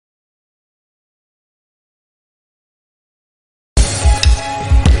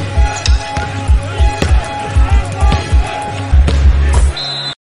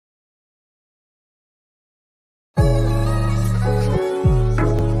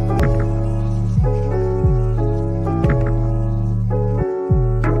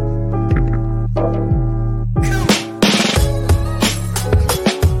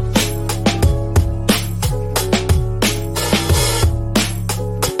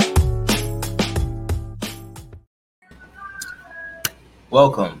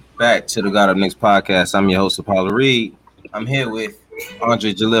Welcome back to the God of Knicks podcast. I'm your host, Apollo Reed. I'm here with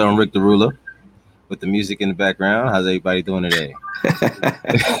Andre Jalil and Rick Derula with the music in the background. How's everybody doing today?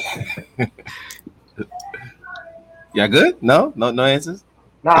 Y'all good? No answers?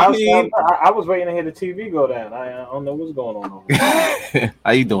 No, I I was, mean, I was waiting to hear the TV go down. I don't know what's going on over there.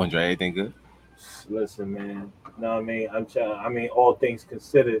 How you doing, Dre? Everything good? Listen, man. You know what I mean? All things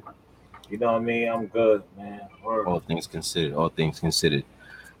considered, you know what I mean? I'm good, man. All things considered. All things considered.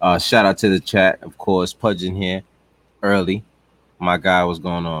 Shout out to the chat, of course. Pudging here early. My guy, what's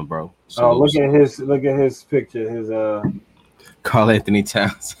going on, bro? Oh, look at his picture. His Carl Anthony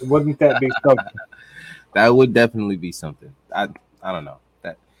Towns. Wouldn't that be something? That would definitely be something. I don't know.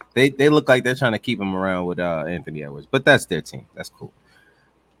 That they look like they're trying to keep him around with Anthony Edwards, but that's their team. That's cool.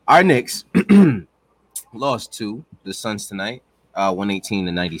 Our Knicks lost to the Suns tonight,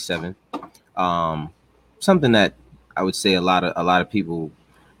 118-97. Something that I would say a lot of people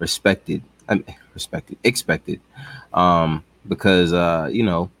expected, because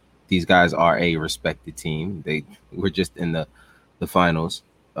these guys are a respected team. They were just in the finals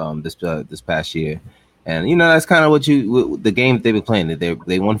this past year, and that's kind of the game that they've been playing.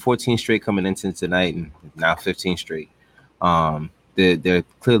 They won 14 straight coming into tonight, and now 15 straight. They're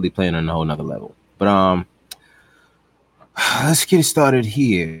clearly playing on a whole nother level. But let's get started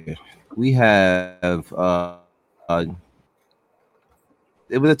here. We have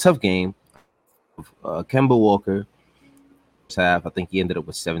it was a tough game. Kemba Walker, half, I think he ended up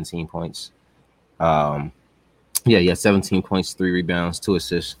with 17 points. 17 points, 3 rebounds, 2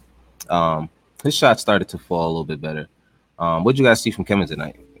 assists. His shot started to fall a little bit better. What'd you guys see from Kemba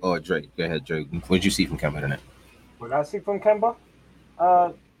tonight? Or Drake? Go ahead, Drake. What'd you see from Kemba tonight? What I see from Kemba?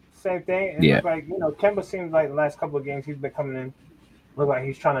 Same thing. It looked like, Kemba seems like the last couple of games he's been coming in. Look like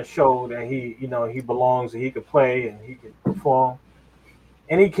he's trying to show that he belongs and he could play and he can perform.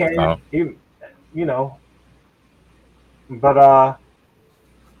 And he can. But I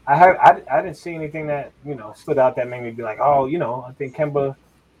didn't see anything that stood out that made me be like, I think Kemba.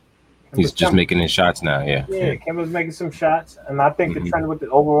 He's just making his shots now, yeah. Yeah, Kemba's making some shots, and I think the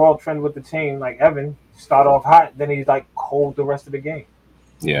overall trend with the team, like Evan, start off hot, then he's like cold the rest of the game.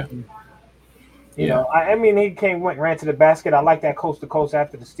 Yeah. You know, I mean, he ran to the basket. I like that coast to coast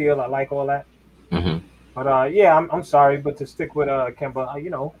after the steal. I like all that. Mm-hmm. But I'm sorry, but to stick with Kemba,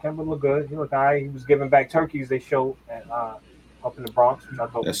 Kemba looked good. He looked all right. He was giving back turkeys. They showed at, up in the Bronx, which I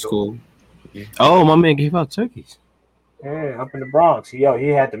thought that's cool. Yeah. Oh, my man gave out turkeys. Yeah, up in the Bronx. He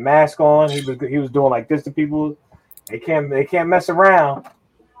had the mask on. He was doing like this to people. They can't mess around.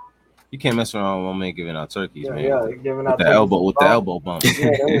 You can't mess around with my man giving out turkeys, man. Yeah, giving out with the elbow bumps.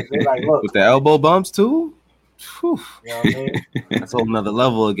 Yeah, they like, look. With the elbow bumps too. Whew. You know what I mean? That's a whole nother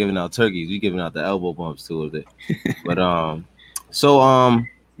level of giving out turkeys. We giving out the elbow bumps too with it. But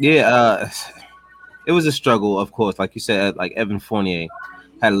it was a struggle, of course. Like you said, like Evan Fournier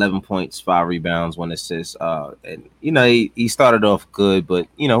had 11 points, 5 rebounds, 1 assist. And he started off good, but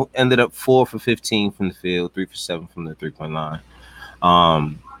ended up 4 for 15 from the field, 3 for 7 from the 3-point line.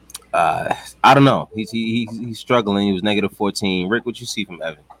 I don't know. He's struggling. He was -14. Rick, what you see from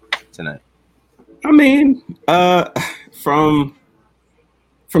Evan tonight? I mean, from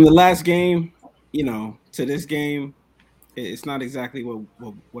the last game, to this game, it's not exactly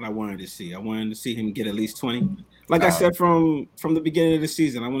what I wanted to see. I wanted to see him get at least 20. Like I said from the beginning of the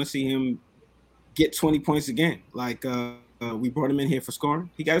season, I want to see him get 20 points a game. Like we brought him in here for scoring.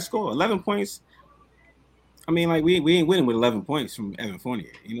 He got to score 11 points. I mean, like we ain't winning with 11 points from Evan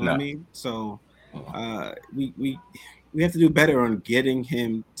Fournier. You know what I mean? So we have to do better on getting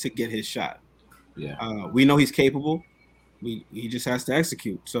him to get his shot. Yeah. We know he's capable. He just has to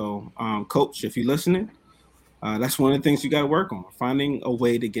execute. So, coach, if you're listening, that's one of the things you got to work on, finding a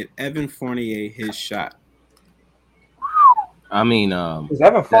way to get Evan Fournier his shot. I mean, because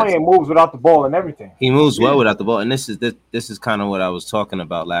Evan Fournier moves without the ball and everything. He moves well without the ball, and this is kind of what I was talking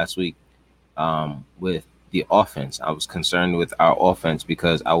about last week with the offense. I was concerned with our offense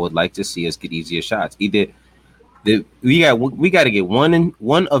because I would like to see us get easier shots. We got to get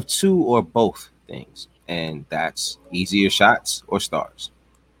one of two or both things, and that's easier shots or stars.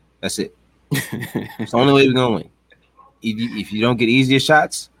 That's it. It's the only way we're gonna win. If you don't get easier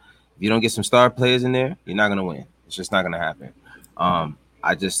shots, if you don't get some star players in there, you're not gonna win. It's just not gonna happen.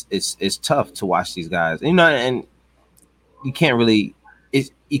 It's tough to watch these guys, and you can't really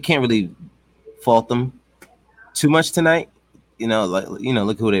fault them too much tonight.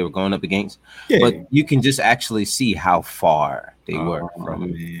 Look who they were going up against. Yeah. But you can just actually see how far they were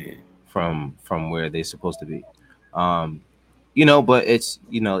from where they're supposed to be. But it's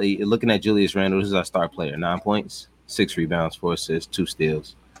looking at Julius Randle, this is our star player, 9 points, 6 rebounds, 4 assists, 2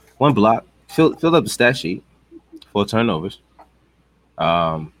 steals, 1 block. Filled up the stat sheet. 4 turnovers.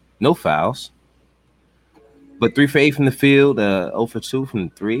 No fouls. But 3 for 8 from the field. 0 for 2 from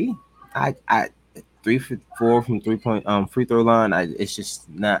the 3. I 3 for 4 from 3-point free throw line. It's just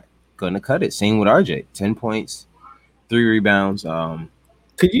not gonna cut it. Same with RJ. 10 points, 3 rebounds.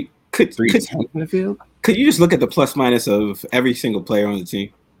 Could you 3 from the field? Could you just look at the plus minus of every single player on the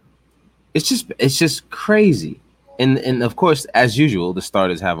team? It's just crazy. And of course, as usual, the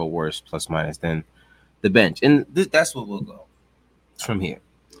starters have a worse plus minus than the bench. And that's what we'll go from here.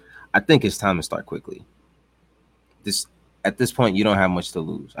 I think it's time to start quickly. At this point, you don't have much to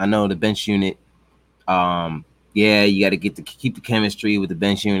lose. I know the bench unit. You got to keep the chemistry with the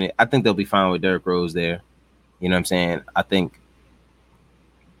bench unit. I think they'll be fine with Derrick Rose there. You know what I'm saying? I think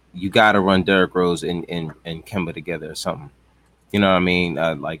you got to run Derrick Rose and Kemba together or something. You know what I mean?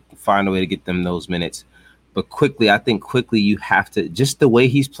 Like find a way to get them those minutes. But I think quickly you have to, just the way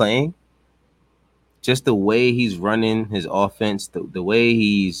he's playing, just the way he's running his offense, the way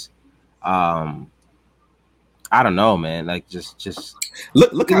he's, I don't know, man. Like just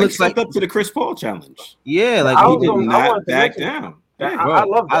look how he stepped up to the Chris Paul challenge. Yeah, like he did not back down. Yeah, I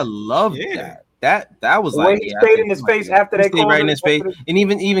love that. I love that. That was the like way he stayed in his face after they called right in his face, and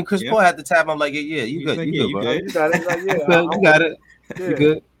even Chris Paul had to tap him like, yeah, you good, you good, bro. You got it. Like, you got it. You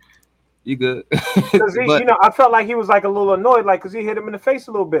good. You good. Because I felt like he was like a little annoyed, like because he hit him in the face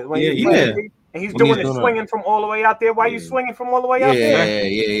a little bit. When and he's doing it swinging from all the way out there. Why you swinging from all the way out there?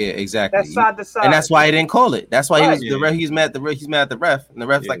 Yeah, exactly. That's side to side, and that's why he didn't call it. That's why he's mad at the ref, and the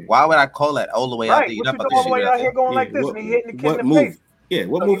ref's like, why would I call that all the way out there? You're not about all the way out here going like this, and he hitting the kid in the face. Yeah,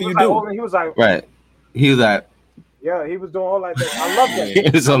 what move are you doing? He was like, right. He was like, yeah, he was doing all like that. I love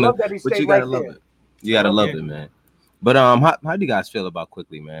that. I love that he stayed right there. You gotta love it, man. But how do you guys feel about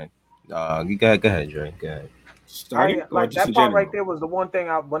quickly, man? You go ahead, Dre. Go ahead. That part right there was the one thing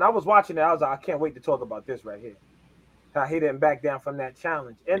when I was watching it, I was like, I can't wait to talk about this right here. How he didn't back down from that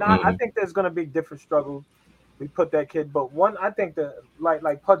challenge, and I think there's gonna be different struggles. We put that kid, but one I think that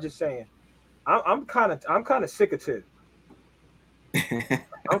like Pudge is saying, I'm kind of sick of Tibbs.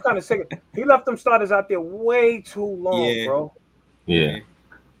 I'm kind of sick. He left them starters out there way too long, bro. Yeah.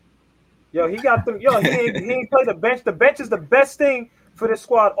 Yo, he got them. Yo, he ain't played the bench. The bench is the best thing for this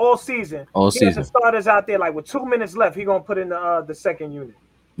squad all season. He has the starters out there like with 2 minutes left. He gonna put in the second unit.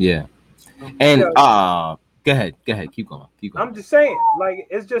 Yeah. And go ahead. Keep going. I'm just saying, like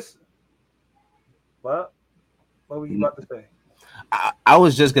it's just. What were you about to say? I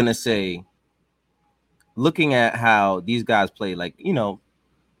was just gonna say, looking at how these guys play, like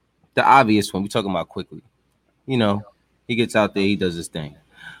the obvious one, we're talking about quickly. He gets out there, he does his thing,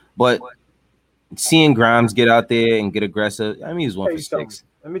 but seeing Grimes get out there and get aggressive, I mean, he's 1 for 6.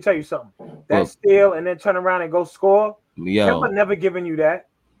 Let me tell you something. That steal and then turn around and go score. Kemba never giving you that.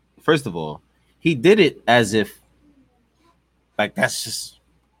 First of all, he did it as if, like, that's just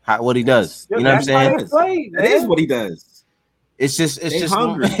what he does. You know what I'm saying? That is what he does. It's just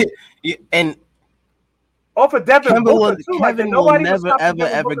hungry. And off of Devin Kemba will never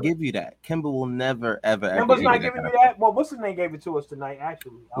ever Booker. give you that. Kemba will never ever. Kemba's not giving you that. Well, what's his name gave it to us tonight?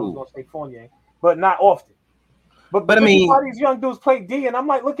 Actually, I was gonna say Fournier, but not often. But I mean, all these young dudes play D, and I'm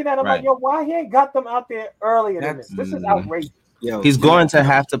like looking at him like, yo, why he ain't got them out there earlier than this? This is outrageous. Yo, he's going to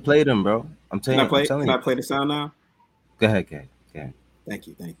have to play them, bro. I'm telling you. Can I play the sound now? Go ahead. Thank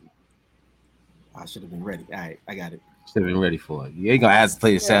you. I should have been ready. All right, I got it. Should have been ready for it. You ain't gonna have to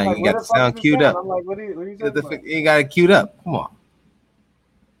play the sound. Like, you got the sound queued up. I'm like, what are you talking you got it queued up. Come on.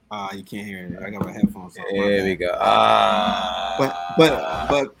 You can't hear it. I got my headphones on. There we go.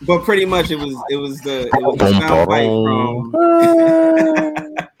 But pretty much it was the sound bite from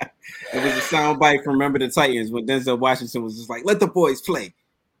it was a sound bite from Remember the Titans when Denzel Washington was just like, let the boys play.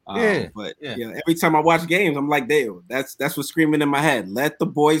 Every time I watch games, I'm like, damn, that's what's screaming in my head. Let the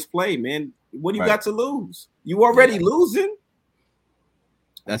boys play, man. What do you got to lose? You already losing.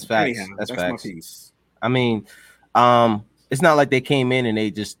 That's facts. Anyhow, that's my facts. piece. I mean, it's not like they came in and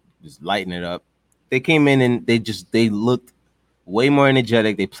they just lighten it up. They came in and they looked way more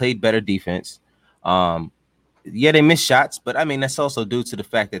energetic. They played better defense. They missed shots, but I mean that's also due to the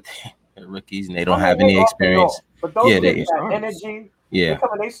fact that they're rookies and they don't have any experience. But those kids got energy. Yeah,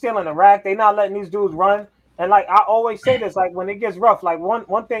 they still in the rack. They not letting these dudes run. And like I always say this, like when it gets rough, like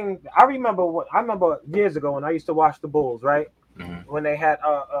one thing I remember years ago when I used to watch the Bulls, right? Mm-hmm. When they had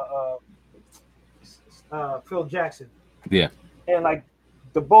Phil Jackson. Yeah. And like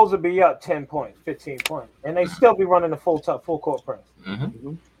the Bulls would be up 10 points, 15 points, and they still be running the full court press.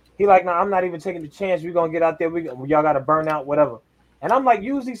 Mm-hmm. He like, nah, I'm not even taking the chance. We're gonna get out there. Y'all gotta burn out, whatever. And I'm like,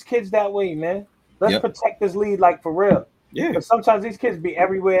 use these kids that way, man. Let's protect this lead like for real. Yeah. Because sometimes these kids be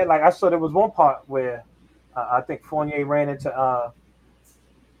everywhere. Like I saw there was one part where I think Fournier ran into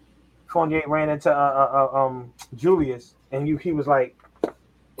Julius, and he was like,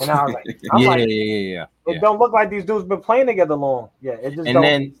 and I was like, yeah. It don't look like these dudes been playing together long. Yeah, it just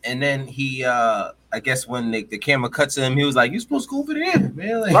don't. Then he I guess when the camera cuts to him, he was like, "You supposed to go over there,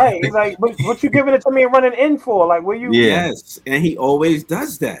 man." Like, right. He's like, what you giving it to me and running in for? Like, where you? Yeah. Yes, and he always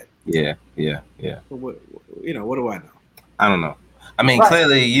does that. Yeah. What do I know? I don't know. I mean,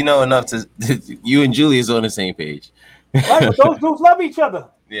 clearly you know enough to you and Julius on the same page. Right, but those dudes love each other.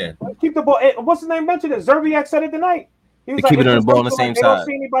 Yeah. Keep the ball. What's his name mentioned it? Zerbiak said it tonight. He was keep it on the ball on the same side. They don't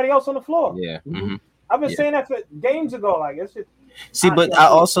see anybody else on the floor. Yeah. Mm-hmm. I've been saying that for games ago. Like it's just. See, but I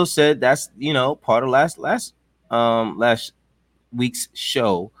also said that's part of last week's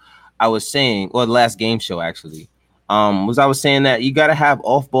show. I was saying, or the last game show actually, I was saying that you got to have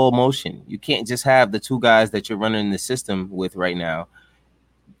off-ball motion. You can't just have the two guys that you're running the system with right now,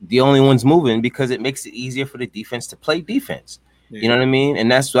 the only ones moving, because it makes it easier for the defense to play defense. Yeah. You know what I mean?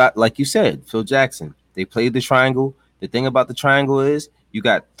 And that's what, like you said, Phil Jackson. They played the triangle. The thing about the triangle is you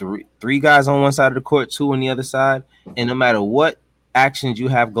got three guys on one side of the court, two on the other side, and no matter what actions you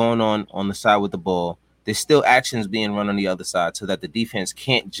have going on the side with the ball, there's still actions being run on the other side, so that the defense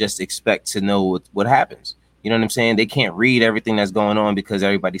can't just expect to know what happens. You know what I'm saying? They can't read everything that's going on because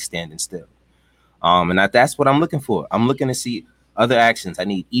everybody's standing still. And that's what I'm looking for. I'm looking to see other actions. I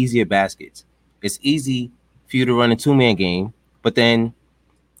need easier baskets. It's easy for you to run a two-man game, but then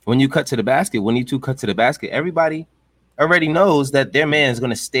when you cut to the basket, when you two cut to the basket, everybody already knows that their man is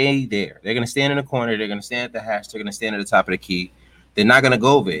going to stay there. They're going to stand in the corner. They're going to stand at the hash. They're going to stand at the top of the key. They're not going to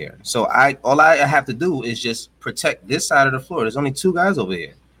go over there. So all I have to do is just protect this side of the floor. There's only two guys over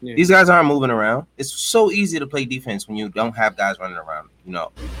here. Yeah. These guys aren't moving around. It's so easy to play defense when you don't have guys running around,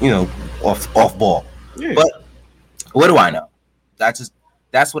 off ball. Yeah. But what do I know? That's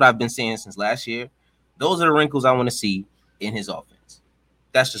what I've been saying since last year. Those are the wrinkles I want to see in his offense.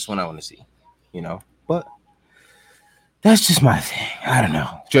 That's just what I want to see, But that's just my thing. I don't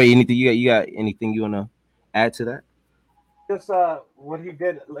know. Dre, you got anything you want to add to that? Just what he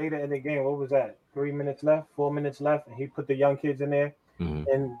did later in the game. What was that? 4 minutes left, and he put the young kids in there. Mm-hmm.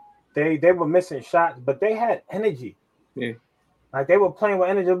 And they were missing shots, but they had energy. Yeah. Like they were playing with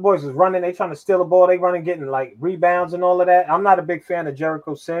energy. The boys was running, they trying to steal the ball, they running, getting like rebounds and all of that. I'm not a big fan of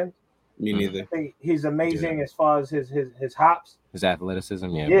Jericho Sims. Me neither. I think he's amazing as far as his hops. His athleticism,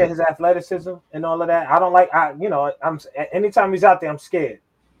 his athleticism and all of that. I don't like I'm anytime he's out there, I'm scared.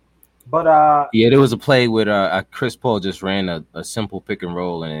 But there was a play where Chris Paul just ran a simple pick and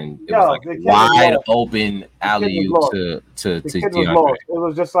roll, and it was like wide open alley-oop to DeAndre. It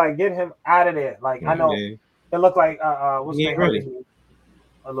was just like, get him out of there. Like I know it looked like what's his name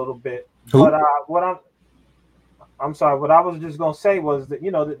a little bit. Who? But I'm sorry. What I was just gonna say was that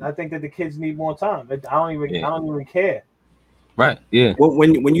I think that the kids need more time. I don't even care. Right. Yeah. Well,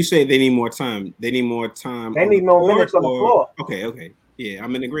 when you say they need more time, they need more time. They need more minutes on the floor. Okay. Yeah,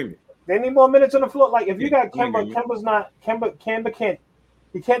 I'm in agreement. They need more minutes on the floor. Like if you got Kemba, Kemba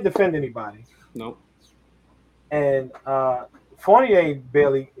can't defend anybody. No. And Fournier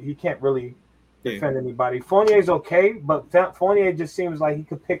he can't really defend anybody. Fournier's okay, but Fournier just seems like he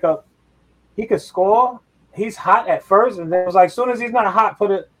could score. He's hot at first, and then it was like, as soon as he's not hot,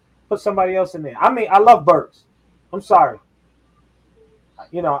 put somebody else in there. I mean, I love Burks. I'm sorry.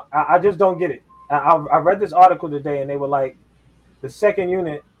 I just don't get it. I read this article today, and they were like, the second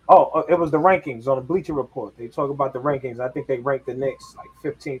unit. Oh, it was the rankings on the Bleacher Report. They talk about the rankings. I think they ranked the Knicks like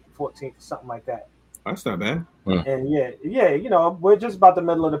 15th, 14th, something like that. That's not bad. And we're just about the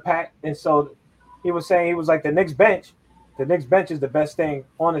middle of the pack. And so he was saying, he was like, the Knicks bench is the best thing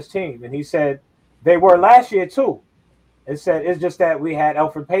on his team. And he said they were last year too. It said it's just that we had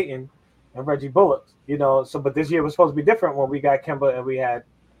Elfrid Payton and Reggie Bullock, but this year was supposed to be different when we got Kemba and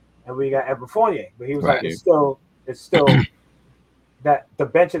we got Evan Fournier. But he was like, it's still that the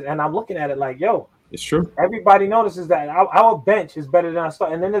benches, and I'm looking at it like, it's true. Everybody notices that our bench is better than our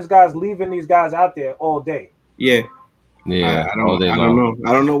start, and then this guy's leaving these guys out there all day. Yeah. I don't know.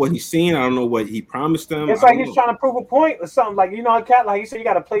 I don't know what he's seen. I don't know what he promised them. It's like he's trying to prove a point or something. Like Cat, like you said, you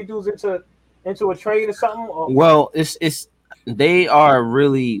got to play dudes into a trade or something. Well, it's they are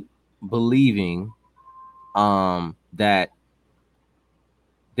really believing that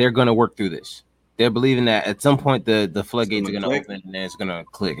they're going to work through this. They're believing that at some point the floodgates are going to open and it's going to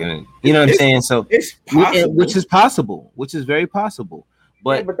click, and you know what I'm saying. So it's possible. which is possible, which is very possible.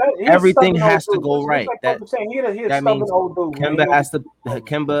 But everything has to go right. That means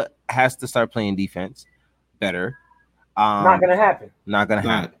Kemba has to start playing defense better. Not gonna happen. Not gonna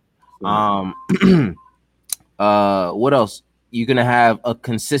happen. What else? You're gonna have a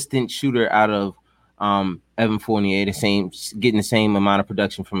consistent shooter out of Evan Fournier, getting the same amount of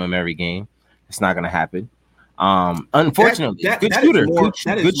production from him every game. It's not gonna happen. Unfortunately, good shooter.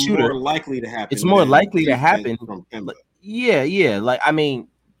 Good shooter. More likely to happen. It's more likely to happen from Kemba. Yeah. Like I mean,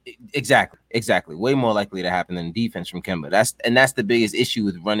 exactly. Way more likely to happen than defense from Kemba. That's the biggest issue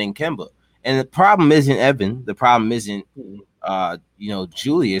with running Kemba. And the problem isn't Evan. The problem isn't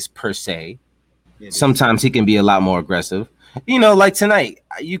Julius per se. Sometimes he can be a lot more aggressive. Like tonight,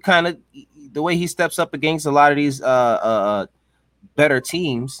 you kind of the way he steps up against a lot of these better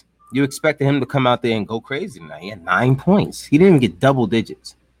teams. You expected him to come out there and go crazy tonight. He had 9 points. He didn't even get double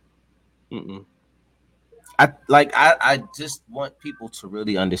digits. I just want people to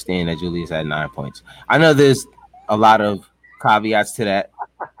really understand that Julius had 9 points. I know there's a lot of caveats to that.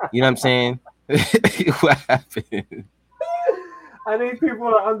 You know what I'm saying? What happened? I need people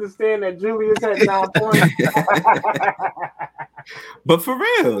to understand that Julius had 9 points. But for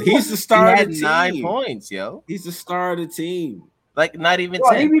real, he's the star of the team. 9 points, yo. He's the star of the team. Like not even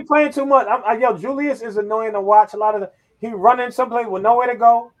 10. He be playing too much. Julius is annoying to watch. He running someplace with nowhere to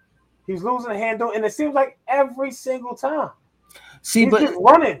go. He's losing the handle, and it seems like every single time. He's just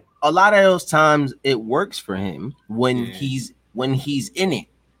running. A lot of those times it works for him when he's in it.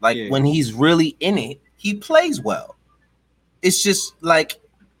 Like when he's really in it, he plays well. It's just like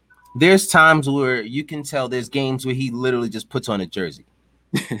there's times where you can tell there's games where he literally just puts on a jersey.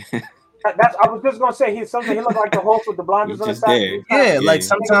 I was just gonna say he looks like the host with the blinders on the side. Yeah, like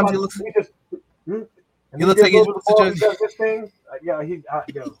sometimes he looks. He looks like he does this thing.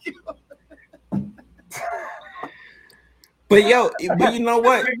 But you know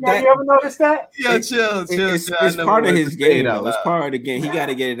what? You ever noticed that? Chill. It's part of his game. It's part of the game. He got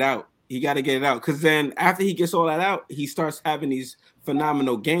to get it out. Because then after he gets all that out, he starts having these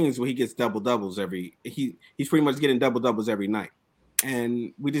phenomenal games where he gets double doubles he's pretty much getting double doubles every night.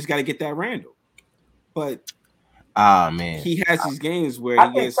 And we just got to get that Randall. But man, he has these games where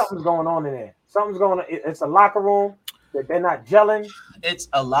I think something's going on in there. Something's going on. It's a locker room that they're not gelling. It's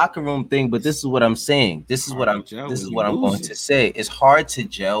a locker room thing, but this is what I'm saying. This is what I'm going to say. It's hard to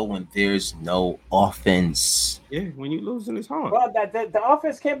gel when there's no offense. Yeah, when you're losing, it's hard. Well, the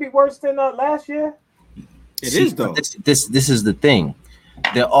offense can't be worse than last year. It is though. This is the thing.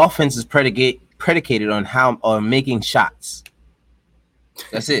 The offense is predicated on making shots.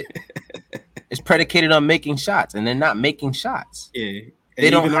 That's it. It's predicated on making shots, and they're not making shots. Yeah, they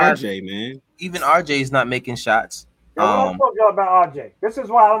don't have RJ, man. Even RJ is not making shots. I told y'all about RJ. This is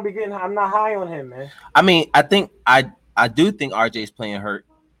why I'm not high on him, man. I mean, I do think RJ is playing hurt.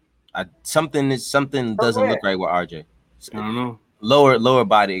 Something doesn't look right with RJ. I don't know. Lower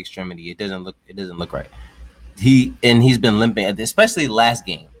body extremity. It doesn't look right. He's been limping, especially last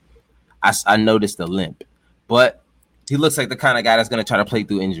game. I noticed the limp, but he looks like the kind of guy that's going to try to play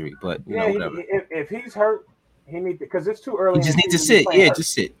through injury. But whatever. If he's hurt, he needs to, because it's too early. He just needs to sit. Yeah,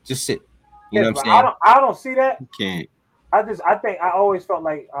 just sit. You know what I'm saying? I don't see that. You can't. I always felt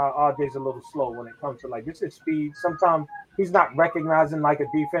like RJ's a little slow when it comes to like this is speed. Sometimes he's not recognizing like a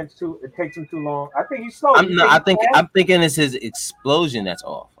defense too. It takes him too long. I think he's slow. I'm thinking it's his explosion that's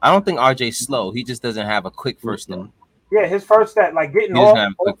off. I don't think RJ's slow. He just doesn't have a quick first step. Yeah, his first step, like getting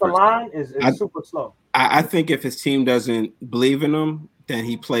off the line, is super slow. I think if his team doesn't believe in him, then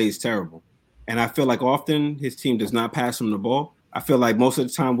he plays terrible. And I feel like often his team does not pass him the ball. I feel like most of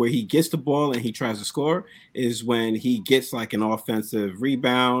the time where he gets the ball and he tries to score is when he gets like an offensive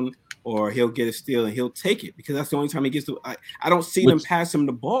rebound or he'll get a steal and he'll take it because that's the only time he gets to. I don't see them pass him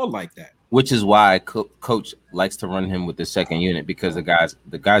the ball like that. Which is why coach likes to run him with the second unit because the guys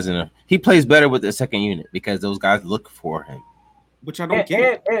he plays better with the second unit because those guys look for him. Which I don't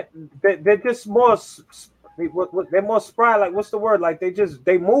get. And they're just more. They're more spry. Like what's the word? Like they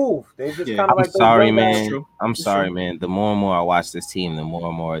move. They just kind of like. I'm sorry, man. The more and more I watch this team, the more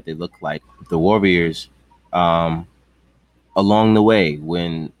and more they look like the Warriors. Along the way,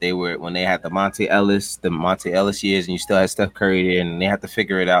 when they had the Monte Ellis years, and you still had Steph Curry there, and they had to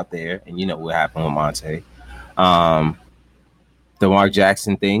figure it out there, and you know what happened with Monte. The Mark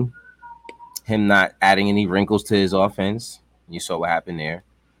Jackson thing, him not adding any wrinkles to his offense. You saw what happened there.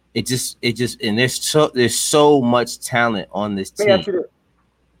 It just and there's so much talent on this team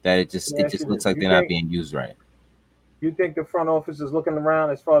that it just looks like they're not being used right. You think the front office is looking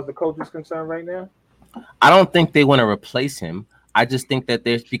around as far as the coach is concerned right now? I don't think they want to replace him. I just think that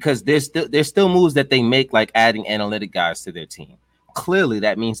there's still moves that they make, like adding analytic guys to their team. Clearly,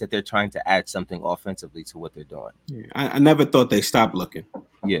 that means that they're trying to add something offensively to what they're doing. Yeah, I never thought they stopped looking.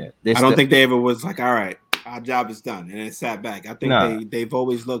 Yeah, I don't think they ever was like, all right, our job is done, and it sat back. I think they've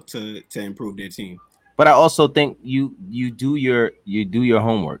always looked to improve their team. But I also think you do your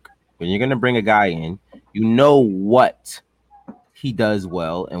homework. When you're gonna bring a guy in, you know what he does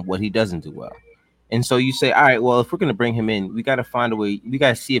well and what he doesn't do well. And so you say, all right, well, if we're gonna bring him in, we got to find a way. We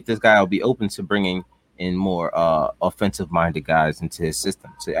got to see if this guy will be open to bringing in more offensive minded guys into his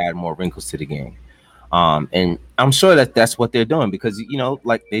system to add more wrinkles to the game. And I'm sure that that's what they're doing because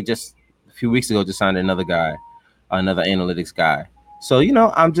like they just a few weeks ago just signed another guy, another analytics guy. So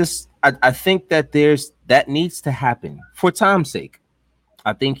I think that that needs to happen for time's sake.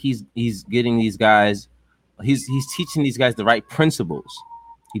 I think he's getting these guys, he's teaching these guys the right principles.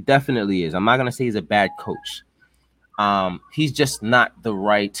 He definitely is. I'm not gonna say he's a bad coach. He's just not the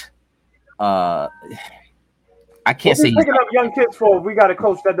right. I can't say he's picking up young kids for. We got a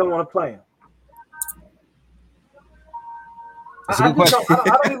coach that don't want to play him. I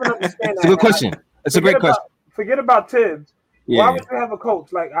don't even understand that. It's a good question. It's a great question. Forget about Tibbs. Yeah. Why would you have a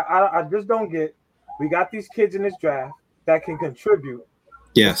coach? Like I just don't get. We got these kids in this draft that can contribute.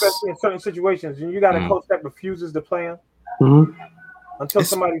 Yes. Especially in certain situations. And you got a coach that refuses to play him until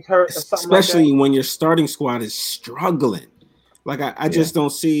somebody's hurt or something. Especially like that. When your starting squad is struggling. Like I just don't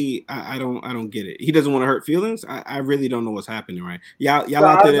see. I don't get it. He doesn't want to hurt feelings. I really don't know what's happening. Right? Y'all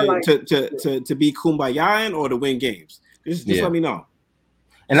out there to be kumbaya or to win games. Just let me know.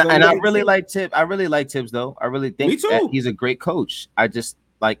 And I really like Tibbs. I really like Tibbs though. I really think that he's a great coach. I just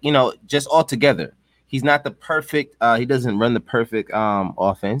just altogether. He's not the perfect. He doesn't run the perfect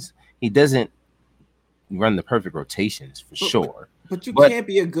offense. He doesn't run the perfect rotations for sure. But you can't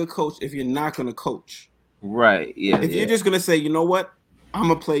be a good coach if you're not going to coach. Right. Yeah. If you're just going to say, you know what, I'm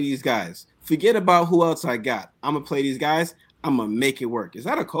going to play these guys. Forget about who else I got. I'm going to play these guys. I'm going to make it work. Is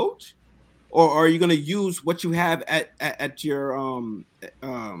that a coach? Or are you going to use what you have at your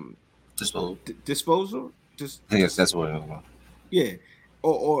disposal? I guess that's what it was. Yeah.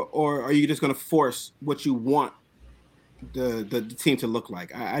 Or are you just going to force what you want the team to look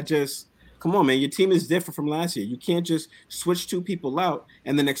like? I just come on, man. Your team is different from last year. You can't just switch two people out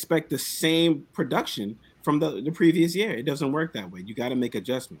and then expect the same production from the previous year. It doesn't work that way. You got to make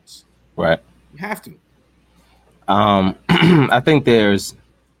adjustments. Right. You have to. I think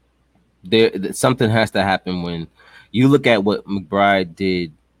something has to happen when you look at what McBride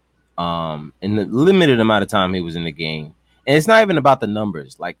did in the limited amount of time he was in the game. And it's not even about the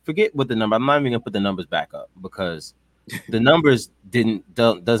numbers. Like, forget what the number. I'm not even gonna put the numbers back up because the numbers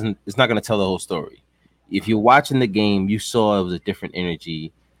doesn't. It's not gonna tell the whole story. If you're watching the game, you saw it was a different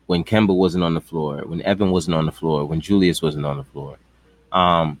energy when Kemba wasn't on the floor, when Evan wasn't on the floor, when Julius wasn't on the floor,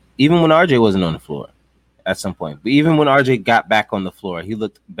 even when RJ wasn't on the floor at some point. But even when RJ got back on the floor, he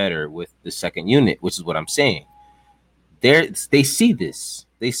looked better with the second unit, which is what I'm saying. They see this.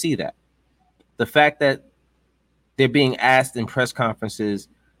 They see that. The fact that they're being asked in press conferences,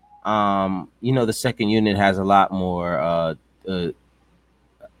 the second unit has a lot more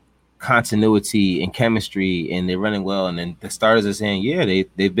continuity and chemistry, and they're running well. And then the starters are saying, yeah,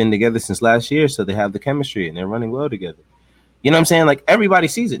 they've been together since last year, so they have the chemistry and they're running well together. You know what I'm saying? Like, everybody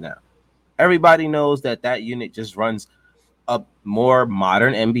sees it now. Everybody knows that unit just runs a more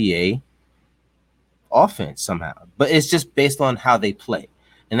modern NBA offense somehow, but it's just based on how they play.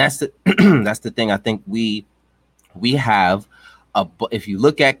 And that's the thing. I think we have if you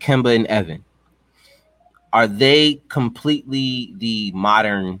look at Kemba and Evan, are they completely the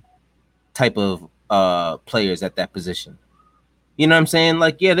modern type of players at that position? You know what I'm saying?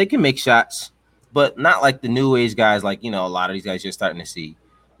 Like, yeah, they can make shots, but not like the new age guys. Like, a lot of these guys you're starting to see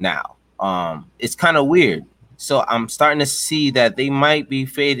now. It's kind of weird. So I'm starting to see that they might be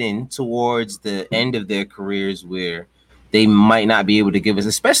fading towards the end of their careers where they might not be able to give us,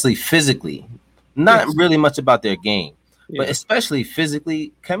 especially physically, not really much about their game, but especially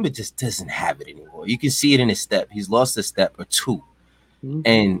physically, Kemba just doesn't have it anymore. You can see it in his step. He's lost a step or two. Mm-hmm.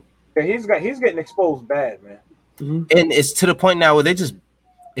 And he's getting exposed bad, man. Mm-hmm. And it's to the point now where they just,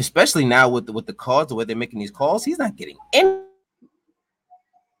 especially now with the calls, the way they're making these calls, he's not getting anything.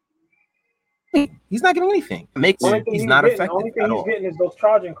 He's not getting anything. He's not effective. The only thing he's getting is those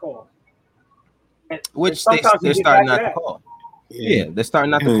charging calls. Which they're starting not to call. Yeah, they're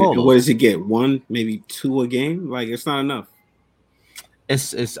starting not to call. What does he get? 1, maybe 2 a game? Like, it's not enough.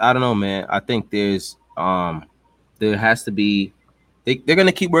 It's I don't know, man. I think there has to be they're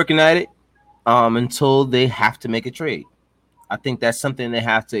gonna keep working at it until they have to make a trade. I think that's something they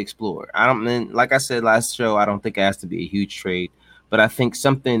have to explore. Like I said last show, I don't think it has to be a huge trade, but I think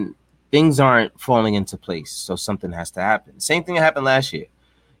things aren't falling into place, so something has to happen. Same thing that happened last year.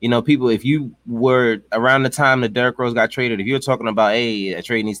 You know, people, if you were around the time that Derrick Rose got traded, if you were talking about, hey, a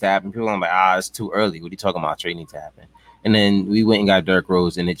trade needs to happen, people are like, it's too early. What are you talking about? Trade needs to happen. And then we went and got Derrick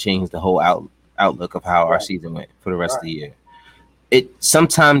Rose, and it changed the whole outlook of how our season went for the rest of the year.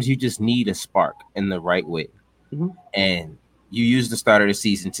 Sometimes you just need a spark in the right way. And you use the start of the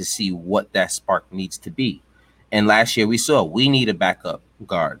season to see what that spark needs to be. And last year we need a backup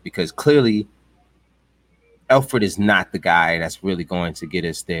guard because clearly Elfrid is not the guy that's really going to get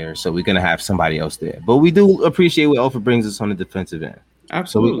us there. So we're going to have somebody else there. But we do appreciate what Elfrid brings us on the defensive end.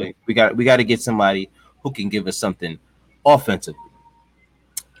 Absolutely. So we got to get somebody who can give us something offensively.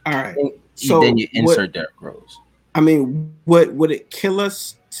 All right. So then you insert Derrick Rose. I mean, would it kill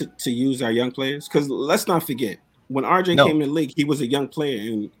us to use our young players? Because let's not forget, when RJ came in the league, he was a young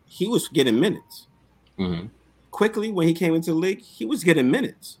player and he was getting minutes. Quickly, when he came into the league, he was getting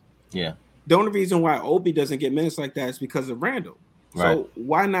minutes. Yeah. The only reason why Obi doesn't get minutes like that is because of Randall. Right. So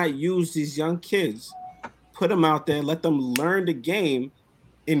why not use these young kids, put them out there, let them learn the game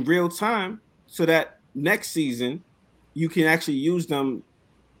in real time so that next season you can actually use them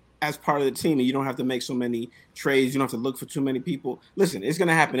as part of the team and you don't have to make so many trades. You don't have to look for too many people. Listen, it's going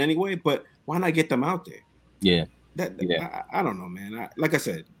to happen anyway, but why not get them out there? Yeah. I don't know, man. Like I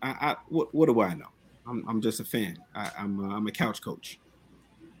said, what do I know? I'm just a fan. I'm a couch coach.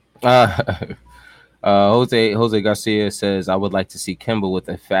 Jose Garcia says, I would like to see Kemba with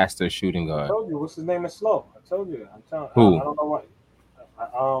a faster shooting guard. I told you, what's his name is slow. I told you. Who? I don't know what.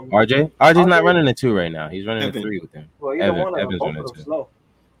 RJ? RJ's not running a 2 right now. He's running a 3 with him. Well, either one of them, both of them slow.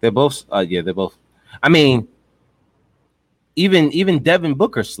 They're both. They're both. I mean, even Devin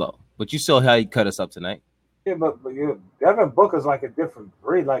Booker's slow, but you saw how he cut us up tonight. Yeah, but Devin Booker's like a different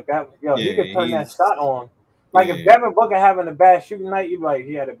breed. Like that, he could turn that shot on. Like if Devin Booker having a bad shooting night, you'd be like,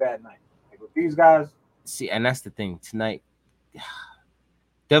 he had a bad night. Like with these guys. See, and that's the thing tonight.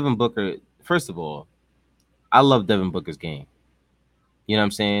 Devin Booker. First of all, I love Devin Booker's game. You know what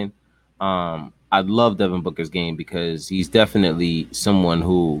I'm saying? I love Devin Booker's game because he's definitely someone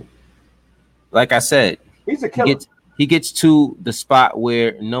who, like I said, he's a killer. He gets to the spot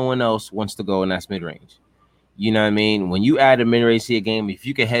where no one else wants to go, and that's mid-range. You know what I mean? When you add a mid-range to your game, if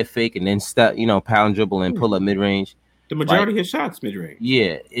you can head fake and then step, pound dribble and pull up mid-range. The majority of his shots mid-range.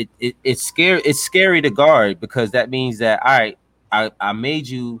 Yeah, it's scary. It's scary to guard because that means that, all right, I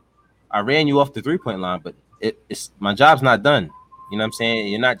ran you off the 3-point line, but it's my job's not done. You know what I'm saying?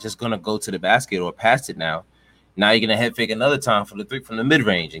 You're not just gonna go to the basket or pass it now. Now you're gonna head fake another time for the 3 from the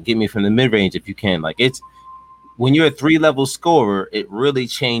mid-range and get me from the mid-range if you can. Like when you're a 3-level scorer, it really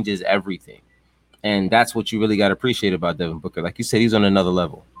changes everything. And that's what you really got to appreciate about Devin Booker. Like you said, he's on another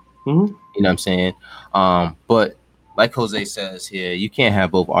level. You know what I'm saying? But like Jose says here, you can't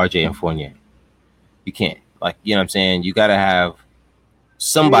have both RJ and Fournier. You can't. Like, you know what I'm saying? You got to have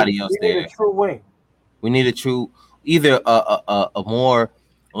somebody else there. We need a true wing. We need a true, either a more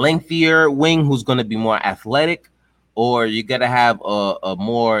lengthier wing who's going to be more athletic, or you got to have a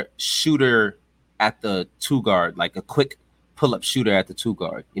more shooter at the 2 guard, like a quick pull-up shooter at the 2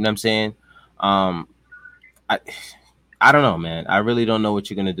 guard. You know what I'm saying? I don't know, man. I really don't know what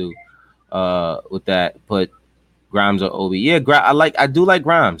you're gonna do with that. But Grimes or Obi, yeah, I do like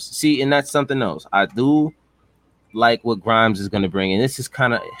Grimes. See, and that's something else. I do like what Grimes is gonna bring, and this is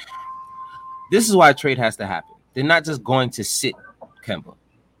why a trade has to happen. They're not just going to sit Kemba.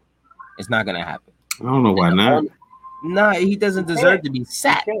 It's not gonna happen. I don't know why not. Nah, he doesn't deserve to be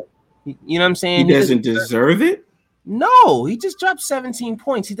sat. You know what I'm saying? He doesn't deserve it. No, he just dropped 17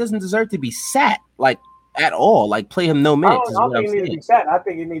 points. He doesn't deserve to be sat like at all. Like play him no minutes. I don't think he needs to be sat. I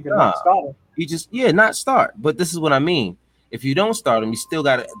think he needs to not start him. You just not start. But this is what I mean. If you don't start him, you still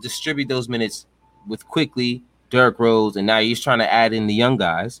got to distribute those minutes with Quickly, Derrick Rose, and now he's trying to add in the young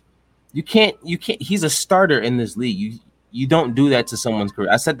guys. You can't. He's a starter in this league. You don't do that to someone's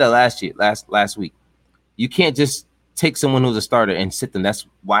career. I said that last week. You can't just take someone who's a starter and sit them. That's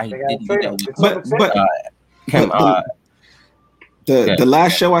why he didn't do that. The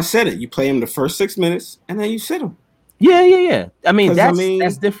last show I said it. You play him the first 6 minutes and then you sit him. Yeah. I mean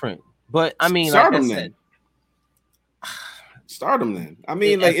that's different. But I mean, start him then. Start him then. I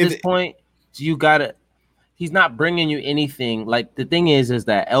mean, at this point, you gotta. He's not bringing you anything. Like the thing is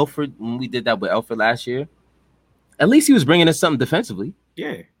that Elfrid, when we did that with Elfrid last year, at least he was bringing us something defensively.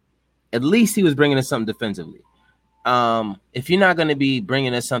 Yeah. At least he was bringing us something defensively. If you're not going to be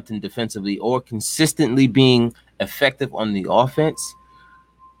bringing us something defensively or consistently being effective on the offense,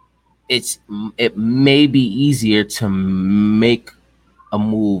 it may be easier to make a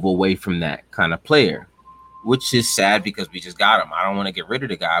move away from that kind of player, which is sad because we just got him. I don't want to get rid of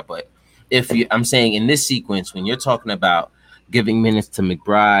the guy, but I'm saying in this sequence, when you're talking about giving minutes to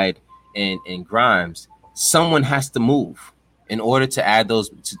McBride and Grimes, someone has to move in order to add those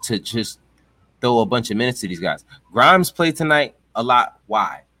to just throw a bunch of minutes to these guys. Grimes played tonight a lot.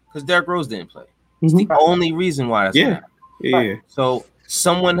 Why? Because Derrick Rose didn't play. It's the only reason why that's what happened. Yeah. So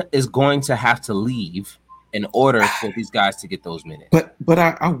someone is going to have to leave in order for these guys to get those minutes. But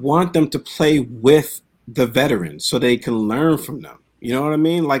I want them to play with the veterans so they can learn from them. You know what I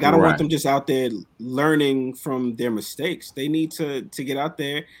mean? Like, I don't want them just out there learning from their mistakes. They need to get out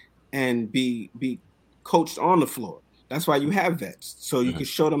there and be coached on the floor. That's why you have vets, so you can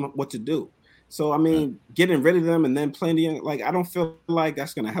show them what to do. So, I mean, getting rid of them and then playing the young, like, I don't feel like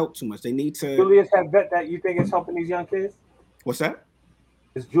that's going to help too much. They need to. Julius have vet that you think is helping these young kids? What's that?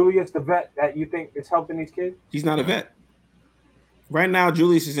 Is Julius the vet that you think is helping these kids? He's not a vet. Right now,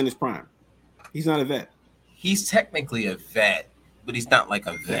 Julius is in his prime. He's not a vet. He's technically a vet, but he's not like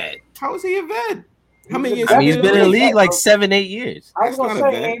a vet. How is he a vet? How many years? I mean, he's been in the league like 7-8 years. I was going to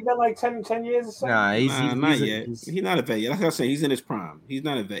say, he ain't been like 10 years or something. Nah, not yet. He's not a vet yet. Like I said, he's in his prime. He's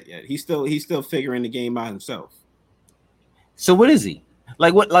not a vet yet. He's still figuring the game out himself. So what is he?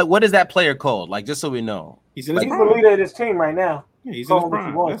 What is that player called? Like, just so we know. He's the leader of this team right now. Yeah, he's in his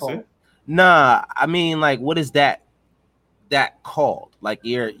prime. That's it. Nah, I mean, like, what is that called? Like,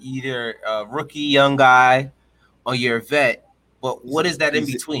 you're either a rookie young guy or you're a vet, but what is that in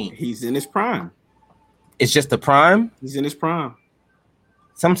between? He's in his prime. It's just the prime? He's in his prime.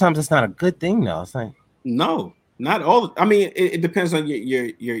 Sometimes it's not a good thing, though. It's like, no, not all. I mean, it depends on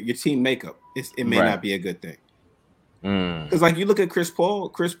your team makeup. It may not be a good thing. Because like you look at Chris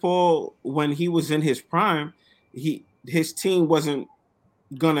Paul, when he was in his prime, his team wasn't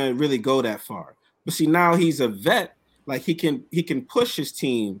gonna really go that far. But see, now he's a vet. Like he can push his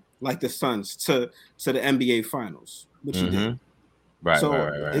team like the Suns to the NBA Finals, which he did. Right. So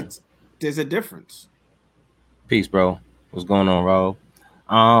right. There's a difference. Peace, bro. What's going on, Rob?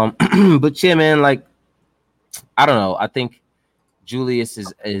 But yeah, man, like, I don't know. I think Julius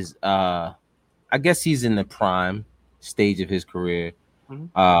is I guess he's in the prime stage of his career.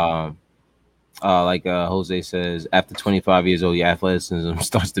 Like Jose says, after 25 years old, your athleticism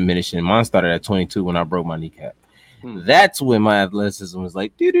starts diminishing. Mine started at 22 when I broke my kneecap. That's when my athleticism was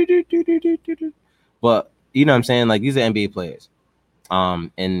like, but you know what I'm saying? Like, these are NBA players.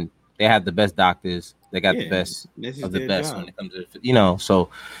 And they have the best doctors. They got the best of the best when it comes to, so,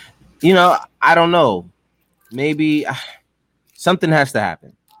 I don't know. Maybe something has to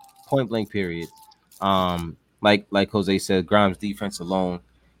happen. Point blank, period. Like Jose said, Grimes' defense alone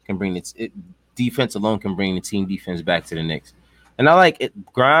can bring the team defense back to the Knicks. And I like it,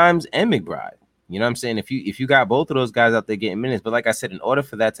 Grimes and McBride. You know what I'm saying? If you got both of those guys out there getting minutes, but like I said, in order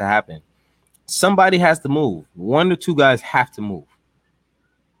for that to happen, somebody has to move. One or two guys have to move.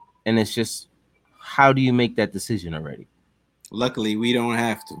 And it's just, how do you make that decision already? Luckily, we don't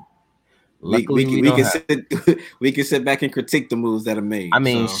have to. Luckily, we can sit back and critique the moves that are made. I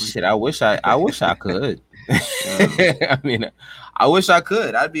mean, shit, I wish I could. I mean, I wish I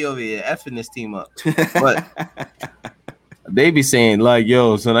could. I'd be over here effing this team up. But they be saying, like,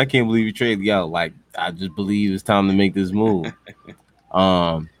 yo, son, I can't believe you traded. Yo, like, I just believe it's time to make this move.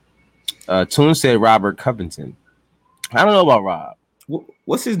 Toon said Robert Covington. I don't know about Rob.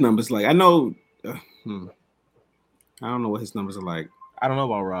 What's his numbers like? I know. I don't know what his numbers are like. I don't know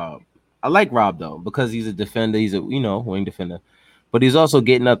about Rob. I like Rob though because he's a defender. He's a wing defender, but he's also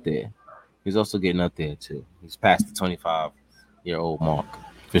getting up there. He's also getting up there too. He's past the 25-year-old mark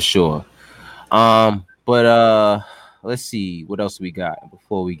for sure. But let's see what else we got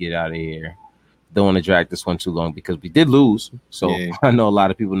before we get out of here. Don't want to drag this one too long because we did lose. So I know a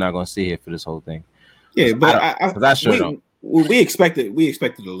lot of people not going to sit here for this whole thing. Yeah, but I sure don't. We expected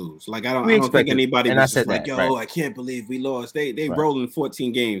to lose. Like I don't think anybody was just like, yo, I can't believe we lost. They rolling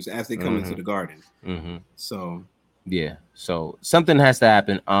 14 games as they come into the Garden. So yeah, so something has to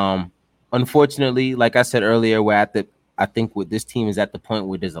happen. Unfortunately, like I said earlier, I think with this team is at the point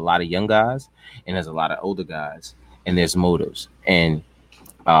where there's a lot of young guys and there's a lot of older guys and there's motives. And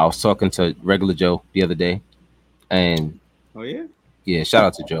I was talking to regular Joe the other day, and shout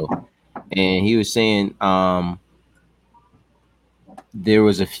out to Joe, and he was saying there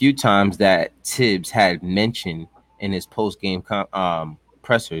was a few times that Tibbs had mentioned in his post-game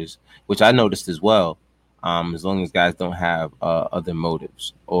pressers, which I noticed as well, as long as guys don't have other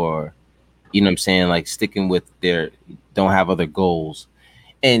motives or, you know what I'm saying, like sticking with don't have other goals.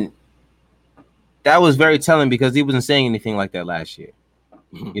 And that was very telling because he wasn't saying anything like that last year.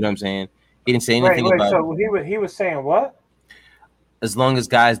 You know what I'm saying? He didn't say anything about so he was saying what? As long as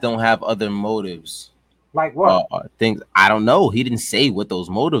guys don't have other motives. Like what? Things I don't know. He didn't say what those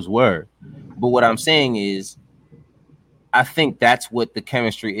motives were. But what I'm saying is I think that's what the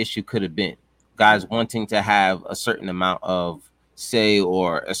chemistry issue could have been. Guys wanting to have a certain amount of say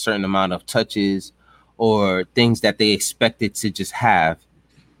or a certain amount of touches or things that they expected to just have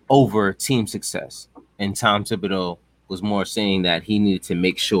over team success. And Tom Thibodeau was more saying that he needed to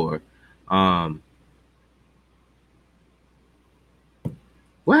make sure.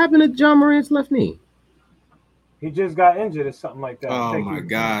 What happened to John Morant's left knee? He just got injured or something like that. Oh my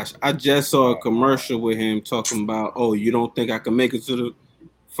gosh! I just saw a commercial with him talking about, "Oh, you don't think I can make it to the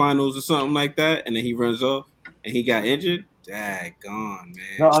finals or something like that?" And then he runs off and he got injured. Daggone,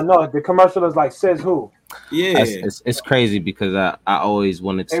 man. No. The commercial is like, says who? Yeah, it's crazy because I always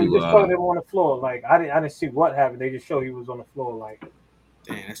wanted to. They just showed him on the floor. Like I didn't see what happened. They just showed he was on the floor. Like,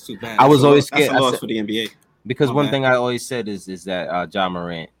 damn, that's too bad. I was always scared. That's a loss for the NBA. Because one thing I always said is that John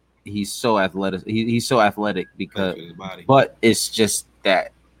Morant, he's so athletic. He's so athletic because, but it's just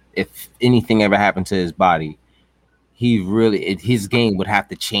that if anything ever happened to his body, his game would have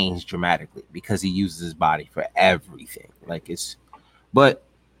to change dramatically because he uses his body for everything. But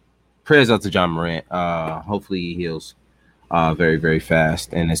prayers out to John Morant. Hopefully he heals very, very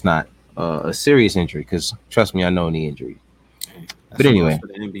fast and it's not a serious injury. Because trust me, I know any injury. But anyway, for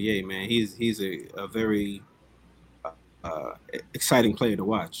the NBA, man, he's a very exciting player to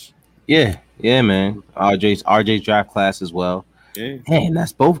watch. Yeah, man. RJ's draft class as well. Yeah, and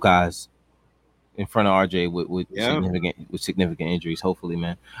that's both guys in front of RJ with significant injuries. Hopefully,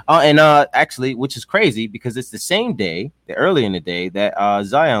 man. And actually, which is crazy because it's the same day, earlier in the day that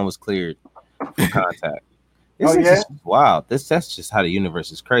Zion was cleared for contact. Wow, that's just how the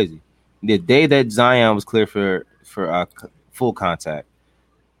universe is crazy. The day that Zion was cleared for full contact,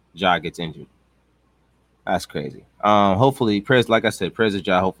 Ja gets injured. That's crazy. Hopefully, prayers. Like I said, prayers to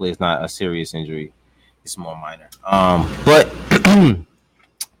Ja. Hopefully, it's not a serious injury. It's more minor. But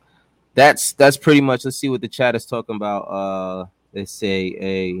that's pretty much. Let's see what the chat is talking about. Let's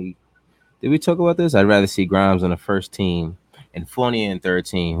say did we talk about this? I'd rather see Grimes on the first team and Fournier in third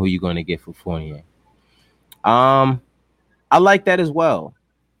team. Who are you going to get for Fournier? I like that as well.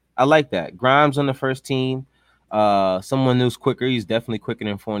 I like that. Grimes on the first team. Someone who's quicker. He's definitely quicker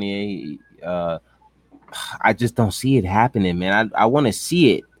than Fournier. I just don't see it happening, man. I want to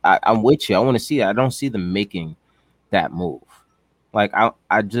see it. I'm with you. I want to see it. I don't see them making that move. Like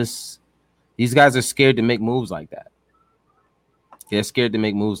these guys are scared to make moves like that. They're scared to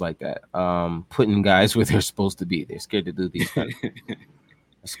make moves like that. Putting guys where they're supposed to be. They're scared to do these things.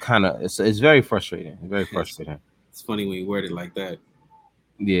 It's very frustrating. Very frustrating. It's funny when you word it like that.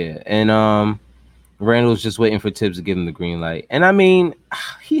 Yeah, and Randall's just waiting for Tibbs to give him the green light. And I mean,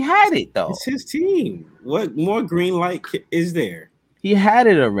 he had it though. It's his team. What more green light is there? He had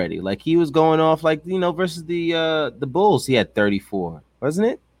it already. Like he was going off versus the Bulls. He had 34, wasn't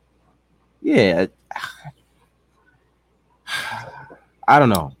it? Yeah. I don't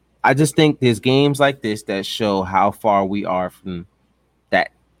know. I just think there's games like this that show how far we are from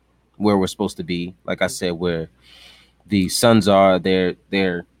that where we're supposed to be. Like I said, where the Suns are,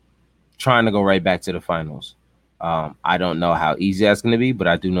 they're trying to go right back to the finals. I don't know how easy that's going to be, but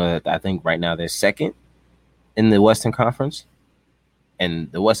I do know that I think right now they're second in the Western Conference,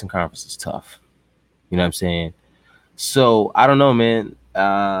 and the Western Conference is tough. You know what I'm saying? So I don't know, man.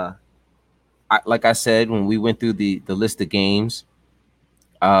 Like I said, when we went through the list of games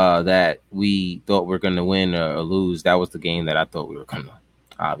that we thought we were going to win or lose, that was the game that I thought we were going to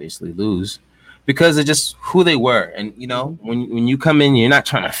obviously lose. Because of just who they were. And, when you come in, you're not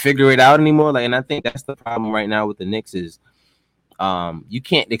trying to figure it out anymore. And I think that's the problem right now with the Knicks is you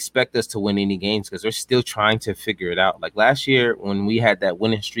can't expect us to win any games because they're still trying to figure it out. Like last year when we had that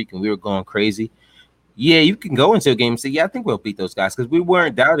winning streak and we were going crazy, you can go into a game and say, I think we'll beat those guys because we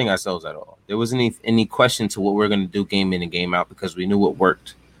weren't doubting ourselves at all. There wasn't any question to what we're going to do game in and game out because we knew what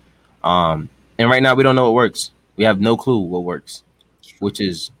worked. And right now we don't know what works. We have no clue what works. Which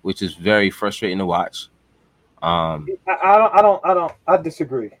is very frustrating to watch. I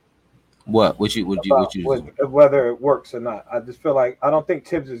disagree. What? Whether it works or not? I just feel like I don't think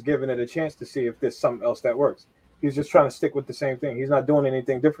Tibbs is giving it a chance to see if there's something else that works. He's just trying to stick with the same thing. He's not doing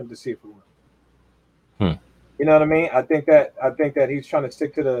anything different to see if it works. You know what I mean? I think that he's trying to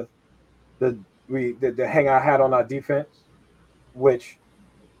stick to the hang our hat on our defense, which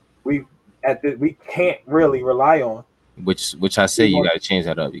we can't really rely on. Which I say you got to change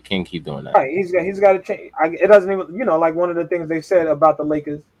that up. You can't keep doing that. Right, he's got to change. It doesn't even, like one of the things they said about the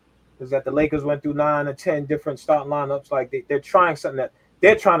Lakers is that the Lakers went through 9 or 10 different starting lineups. Like they're trying something that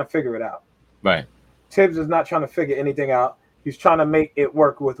they're trying to figure it out. Right. Tibbs is not trying to figure anything out. He's trying to make it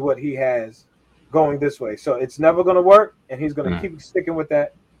work with what he has going this way. So it's never going to work, and he's going to keep sticking with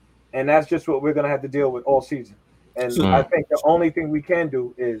that. And that's just what we're going to have to deal with all season. And I think the only thing we can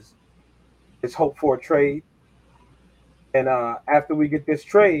do is hope for a trade. And after we get this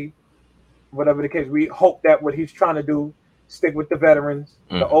trade, whatever the case, we hope that what he's trying to do, stick with the veterans,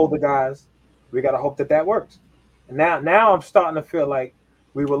 the older guys. We got to hope that works. And now I'm starting to feel like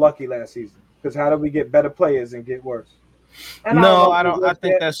we were lucky last season, because how do we get better players and get worse? And I don't. I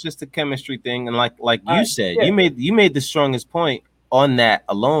think that's just a chemistry thing. And like you said, you made the strongest point on that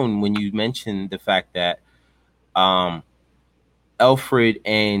alone when you mentioned the fact that Alfred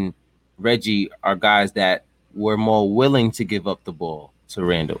and Reggie are guys that were more willing to give up the ball to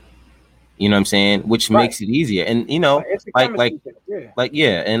Randall. You know what I'm saying? Which makes it easier. And and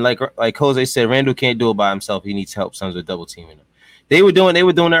like Jose said, Randall can't do it by himself. He needs help. Sons are double teaming him. They were doing it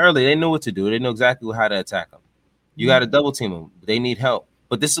early. They knew what to do. They know exactly how to attack him. You got to double team them. They need help.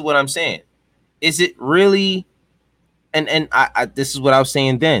 But this is what I'm saying. Is it really? And I this is what I was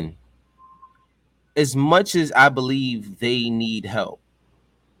saying then. As much as I believe they need help,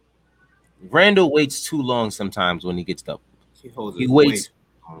 Randall waits too long sometimes when he gets doubled. He waits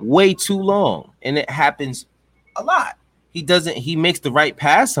way too long, and it happens a lot. He makes the right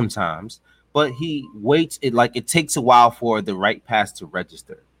pass sometimes, but he waits. It takes a while for the right pass to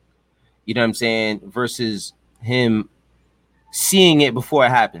register. You know what I'm saying? Versus him seeing it before it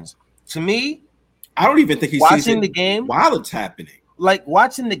happens. To me, I don't even think he's watching the game while it's happening. Like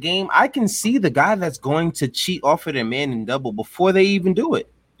watching the game, I can see the guy that's going to cheat off of their man and double before they even do it.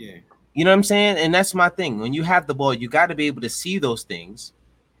 Yeah. You know what I'm saying? And that's my thing. When you have the ball, you got to be able to see those things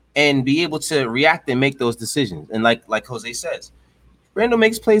and be able to react and make those decisions. And like Jose says, Randall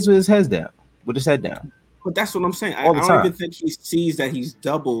makes plays with his head down. But that's what I'm saying. I don't even think he sees that he's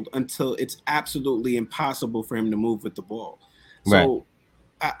doubled until it's absolutely impossible for him to move with the ball. So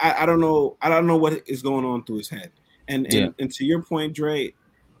I don't know. I don't know what is going on through his head. And to your point, Dre,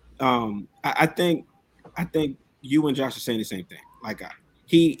 I think you and Josh are saying the same thing. Like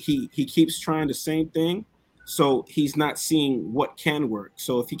he keeps trying the same thing, so he's not seeing what can work.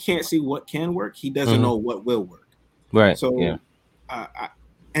 So if he can't see what can work, he doesn't know what will work. Right. So,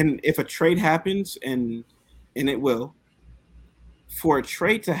 and if a trade happens, and it will, for a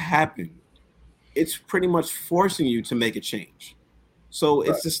trade to happen, it's pretty much forcing you to make a change. So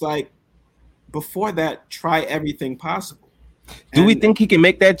it's just like, before that, try everything possible. Do we think he can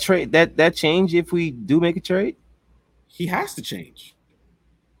make that trade, that change if we do make a trade? He has to change.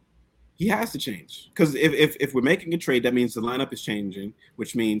 He has to change, because if we're making a trade, that means the lineup is changing,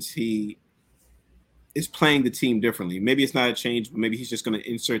 which means he is playing the team differently. Maybe it's not a change, but maybe he's just going to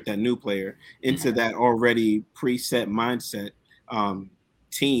insert that new player into that already preset mindset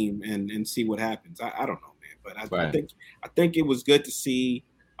team and see what happens. I don't know, man, but I think it was good to see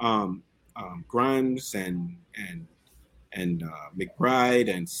Grimes and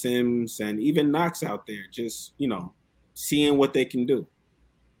McBride and Sims and even Knox out there, just seeing what they can do.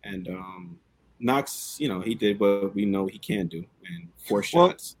 And Knox, he did what we know he can do, and 4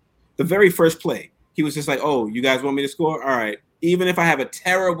 shots. The very first play, he was just like, "Oh, you guys want me to score? All right. Even if I have a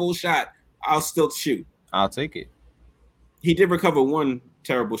terrible shot, I'll still shoot. I'll take it." He did recover one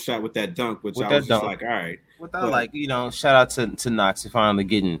terrible shot with that dunk, which I was just like, all right. Shout out to Knox for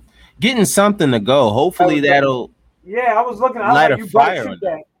finally getting something to go. Hopefully that'll. Yeah, I was looking. I was like, you better shoot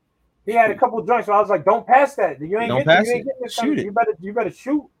that. He had a couple of joints, so I was like, "Don't pass that. Don't pass it. Shoot it. You better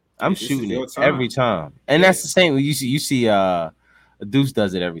shoot." I'm shooting it every time, and that's the same. You see, Deuce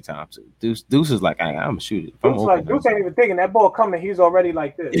does it every time. So Deuce is like, I'm shooting. Deuce ain't even thinking that ball coming. He's already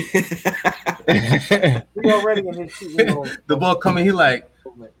like this. He's already in his shooting mode. The ball coming, he like,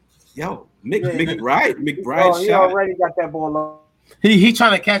 yo, McBride he shot. already got that ball up. He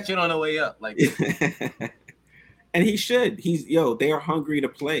trying to catch it on the way up, like. And he should. They are hungry to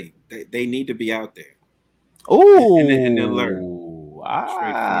play. They need to be out there. Oh, and they'll learn.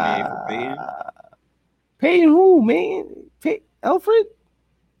 Paying who, man? Pay Alfred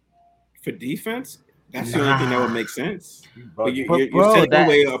for defense? That's the only thing that would make sense. But you're taking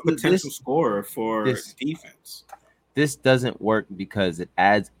away a potential scorer for defense. This doesn't work because it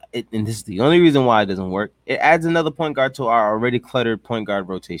adds it, and this is the only reason why it doesn't work. It adds another point guard to our already cluttered point guard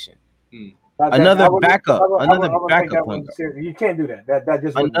rotation. Another backup point guard. You can't do that. That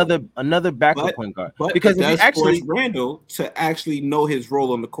just another backup point guard. But because if you actually Randall to actually know his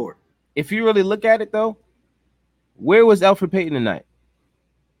role on the court. If you really look at it though, where was Elfrid Payton tonight?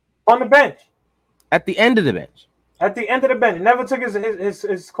 On the bench. At the end of the bench. At the end of the bench. Never took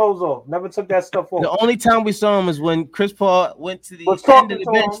his clothes off. Never took that stuff off. The only time we saw him was when Chris Paul went to the end of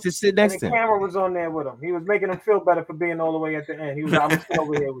the bench to sit next to him. The camera was on there with him. He was making him feel better for being all the way at the end. He was like, I'm still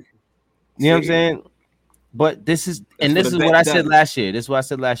over here with you. You know what I'm saying? But this is what I said last year. This is what I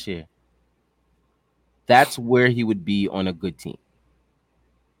said last year. that's where he would be on a good team.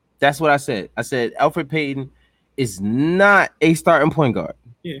 That's what I said. I said Elfrid Payton is not a starting point guard.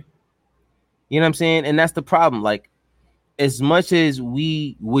 Yeah. You know what I'm saying? And that's the problem. Like, as much as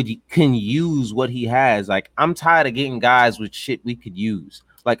we can use what he has, like, I'm tired of getting guys with shit we could use.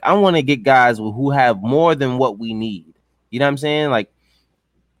 Like, I want to get guys who have more than what we need. You know what I'm saying? Like,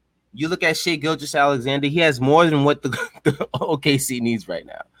 you look at Shai Gilgeous-Alexander, he has more than what the OKC needs right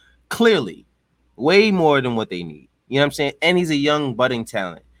now. Clearly, way more than what they need. You know what I'm saying? And he's a young budding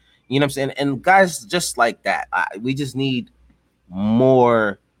talent. You know what I'm saying? And guys just like that. We just need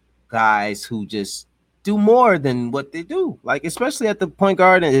more guys who just do more than what they do. Like, especially at the point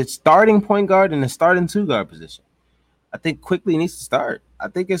guard and it's starting point guard and the starting two guard position. I think Quickly needs to start. I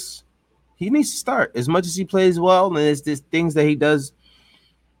think he needs to start. As much as he plays well, and there's these things that he does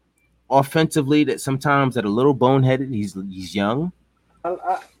offensively that sometimes that are a little boneheaded. He's young.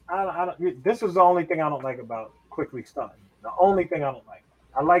 This is the only thing I don't like about Quickly starting. The only thing I don't like.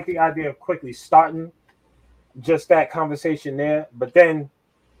 I like the idea of Quickly starting, just that conversation there. But then,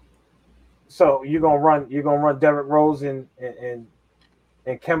 so you're gonna run Derrick Rose and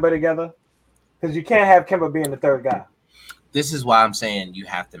Kemba together, because you can't have Kemba being the third guy. This is why I'm saying you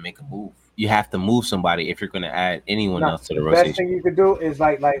have to make a move. You have to move somebody if you're going to add anyone else to the rotation. The best thing you could do is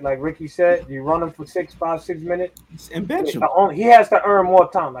like Ricky said, you run him for 6 minutes and bench him. He has to earn more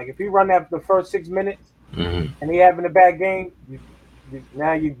time. Like, if he run that for the first 6 minutes and he having a bad game, you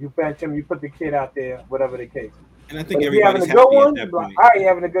bench him. You put the kid out there, whatever the case. And I think everybody's happy at that point. All right, you're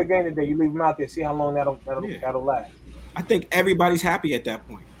having a good game today. You leave him out there, see how long that'll last. I think everybody's happy at that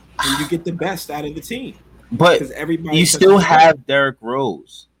point, and you get the best out of the team. But you still have Derrick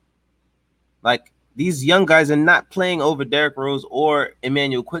Rose. Like, these young guys are not playing over Derrick Rose or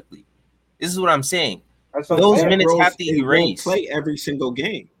Emmanuel Quickly. This is what I'm saying. Those minutes have to erase. Play every single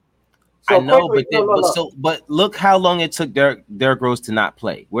game. So I know, but look how long it took Derrick Rose to not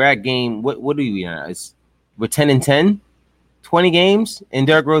play. We're at game. What are we at? We're 10-10, 20 games, and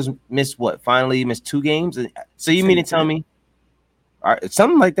Derrick Rose missed what? Finally missed 2 games. So you mean to tell me, all right,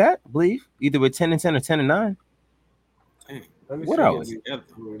 something like that? I believe either we're 10-10 or 10-9. What else?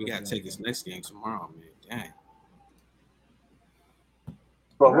 We gotta take this next game tomorrow, man. Dang.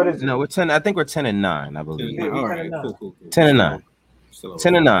 But what is it? No, we're 10. I think we're 10-9. I believe. All right, cool. 10-9.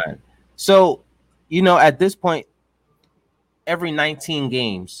 10-9. So, at this point, every 19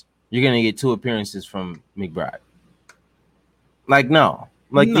 games, you're gonna get 2 appearances from McBride. Like, no.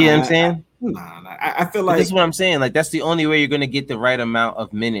 Like, you know what I'm saying? I feel like this is what I'm saying. Like, that's the only way you're gonna get the right amount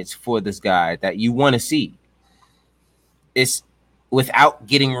of minutes for this guy that you want to see. It's without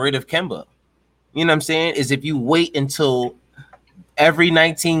getting rid of Kemba. You know what I'm saying? Is if you wait until every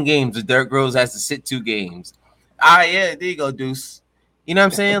 19 games, Derrick Rose has to sit 2 games. Yeah, there you go, Deuce. You know what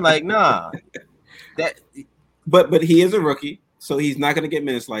I'm saying? Like, nah. But he is a rookie, so he's not going to get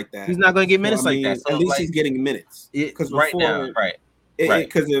minutes like that. He's not going to get minutes like that. So at least he's getting minutes. Because right now, right.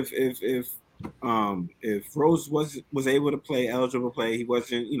 Because if Rose was able to play, eligible to play, he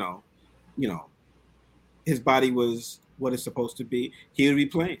wasn't, his body was what it's supposed to be, he would be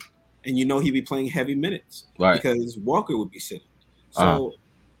playing. And he'd be playing heavy minutes. Right. Because Walker would be sitting. So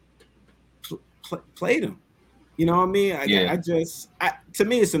played him. You know what I mean? To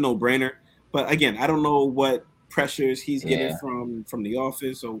me, it's a no-brainer. But again, I don't know what pressures he's getting from the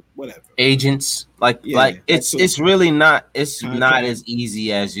office or whatever. Agents. It's really not not as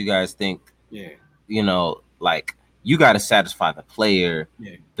easy as you guys think. Yeah. Like, you got to satisfy the player,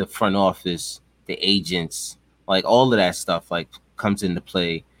 the front office, the agents, like all of that stuff like comes into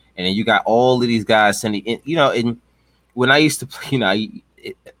play. And then you got all of these guys sending in, and when I used to play,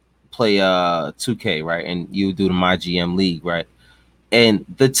 play 2K, right? And you do the My GM League, right? And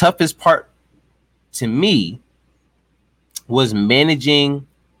the toughest part to me was managing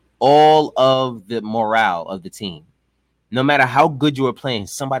all of the morale of the team. No matter how good you were playing,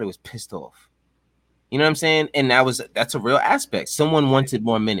 somebody was pissed off. You know what I'm saying? And that's a real aspect. Someone wanted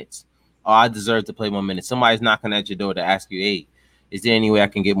more minutes. Oh, I deserve to play more minutes. Somebody's knocking at your door to ask you, hey, is there any way I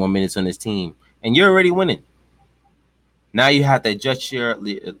can get more minutes on this team? And you're already winning. Now you have to adjust your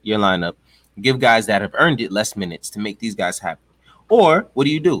lineup, give guys that have earned it less minutes to make these guys happy. Or what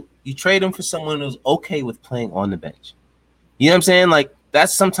do? You trade them for someone who's okay with playing on the bench. You know what I'm saying? Like,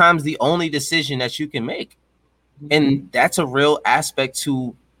 that's sometimes the only decision that you can make. And that's a real aspect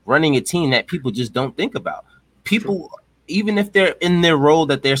to running a team that people just don't think about. People, even if they're in their role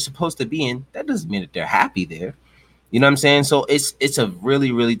that they're supposed to be in, that doesn't mean that they're happy there. You know what I'm saying? So it's a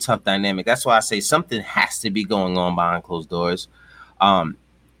really, really tough dynamic. That's why I say something has to be going on behind closed doors.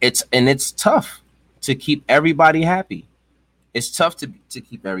 It's tough to keep everybody happy. it's tough to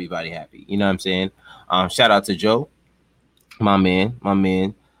keep everybody happy. You know what I'm saying? Shout out to Joe, my man.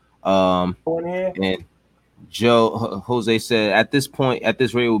 And Jose said at this point, at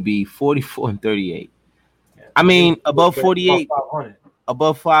this rate, will be 44 and 38. Yeah, I mean, above 48,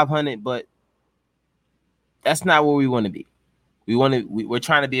 above 500, but that's not where we want to be. We're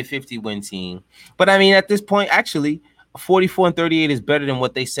trying to be a 50-win team. But I mean, at this point, actually, 44 and 38 is better than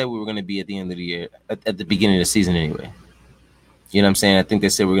what they said we were going to be at the end of the year, at the beginning of the season anyway. You know what I'm saying? I think they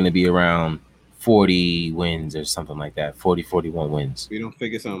said we're going to be around 40 wins or something like that, 40, 41 wins. If we don't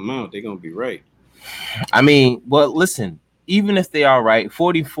figure something out, they're going to be right. I mean, well, listen, even if they are right,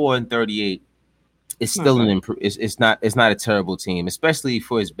 44 and 38 is still it's not a terrible team, especially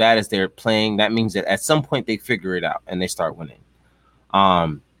for as bad as they're playing. That means that at some point they figure it out and they start winning.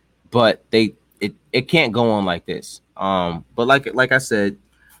 But it can't go on like this. But like I said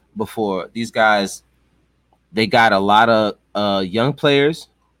before, these guys, they got a lot of young players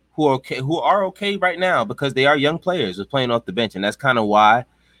who are okay right now because they are young players who's playing off the bench, and that's kind of why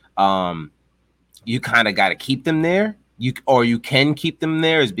you kind of got to keep them there. You can keep them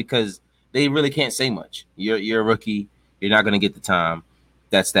there is because they really can't say much. You're a rookie. You're not going to get the time.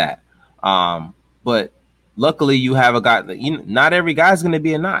 That's that. But luckily, you have a guy. Not every guy's going to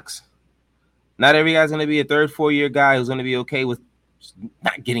be a Knox. Not every guy's going to be a 3rd, 4-year guy who's going to be okay with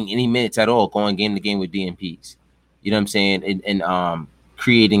not getting any minutes at all, going game to game with DNPs. You know what I'm saying? And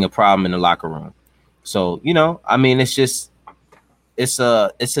creating a problem in the locker room. So, I mean, it's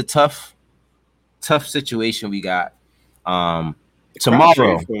a tough situation we got.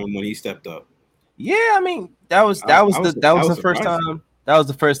 Tomorrow when he stepped up. Yeah, I mean, that was the first time. That was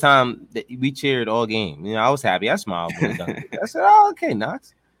the first time that we cheered all game. I was happy. I smiled when he dunked it. I said, "Oh, okay,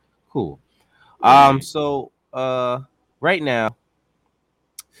 Knox, cool." So right now,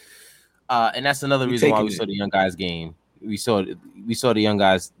 and that's another reason why we saw the young guys game. We saw the young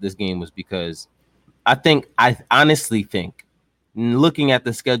guys this game was because I honestly think, looking at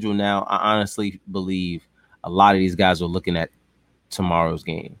the schedule now, I honestly believe a lot of these guys are looking at tomorrow's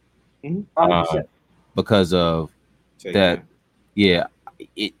game because of that. Yeah,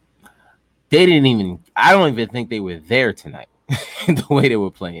 they didn't even. I don't even think they were there tonight. The way they were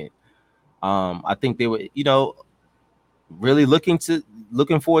playing, I think they were, really looking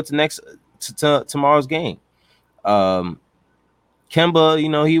forward to tomorrow's game. Kemba,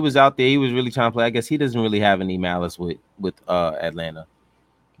 he was out there. He was really trying to play. I guess he doesn't really have any malice with Atlanta.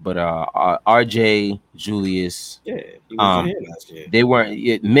 But RJ, Julius, he wasn't here last year. They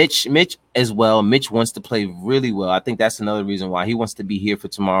weren't. Mitch as well. Mitch wants to play really well. I think that's another reason why he wants to be here for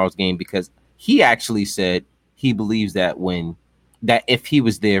tomorrow's game, because he actually said he believes that if he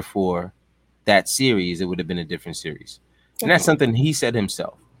was there for that series, it would have been a different series, and that's something he said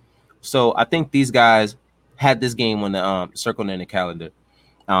himself. So I think these guys had this game on the circled in the calendar,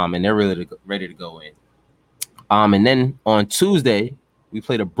 and they're really ready to go in. And then on Tuesday, we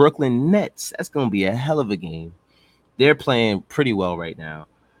play the Brooklyn Nets. That's going to be a hell of a game. They're playing pretty well right now.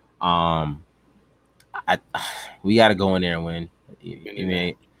 We got to go in there and win. I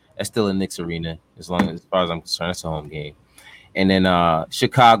mean, that's still a Knicks arena, as far as I'm concerned. That's a home game. And then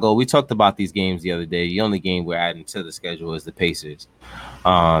Chicago, we talked about these games the other day. The only game we're adding to the schedule is the Pacers.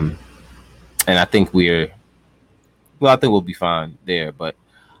 And I think we'll be fine there. But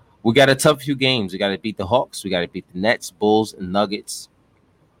we got a tough few games. We got to beat the Hawks. We got to beat the Nets, Bulls, and Nuggets.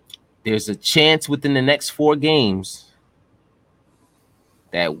 There's a chance within the next 4 games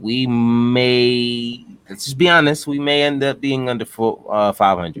that we may, let's just be honest, we may end up being under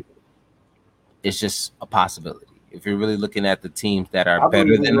 500. It's just a possibility. If you're really looking at the teams that are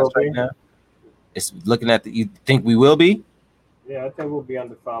better than us right now, it's looking at you think we will be? Yeah, I think we'll be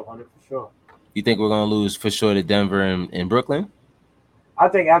under 500 for sure. You think we're going to lose for sure to Denver and Brooklyn? I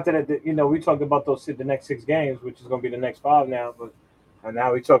think after that, we talked about the next 6 games, which is going to be the next 5 now, but. And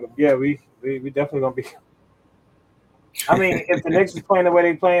now we talking, we definitely gonna be. I mean, if the Knicks is playing the way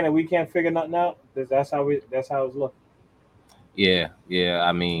they playing and we can't figure nothing out, that's how it's looking. Yeah.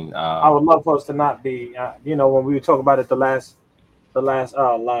 I mean, I would love for us to not be. When we were talking about it the last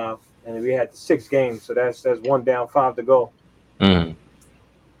live, and we had 6 games, so that's 1 down, 5 to go. Mm-hmm.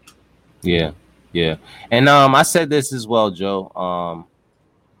 Yeah. And I said this as well, Joe.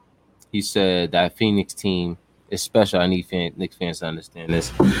 He said that Phoenix team. It's special. I need Knicks fans to understand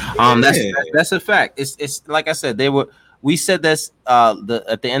this. That's a fact. It's like I said, we said this at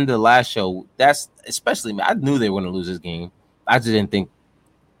the end of the last show. That's especially I knew they were going to lose this game. I just didn't think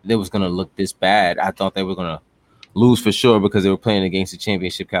they was going to look this bad. I thought they were going to lose for sure because they were playing against a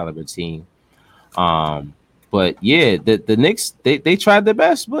championship caliber team. But yeah, the Knicks they tried their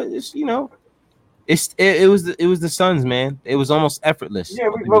best, but it's It was the Suns, man. It was almost effortless. Yeah,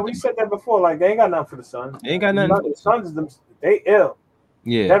 we said that before. Like, they ain't got nothing for the Suns. They ain't got nothing. The Suns they ill.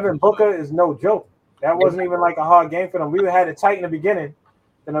 Yeah. Devin Booker is no joke. That wasn't even like a hard game for them. We had it tight in the beginning,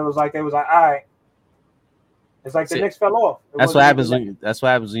 then it was like all right. It's like the Knicks fell off. That's what happens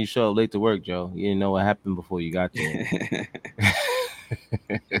when you show up late to work, Joe. You didn't know what happened before you got there.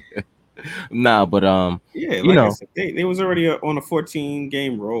 Nah, but yeah, like I said, they was already on a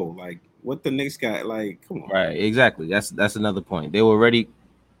 14-game roll. Like, what the Knicks got? Like, come on. Right, exactly. That's another point. They were already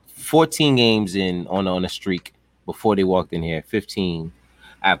 14 games in on a streak before they walked in here. 15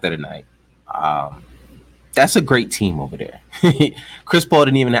 after the night. That's a great team over there. Chris Paul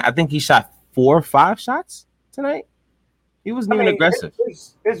didn't even. I think he shot 4 or 5 shots tonight. He wasn't even aggressive.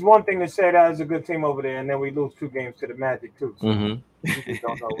 It's one thing to say that is a good team over there, and then we lose 2 games to the Magic too. So Mm-hmm. we just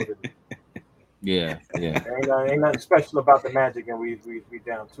don't know what it is. Yeah. Ain't nothing special about the Magic, and we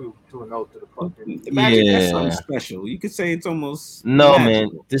down 2-0 to the Bucks. The Magic, that's something special. You could say it's almost magical. Man.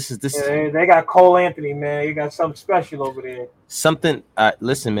 This. Yeah, they got Cole Anthony, man. You got something special over there. Something.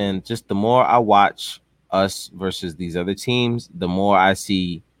 Listen, man. Just the more I watch us versus these other teams, the more I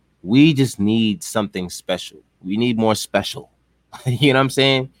see we just need something special. We need more special. You know what I'm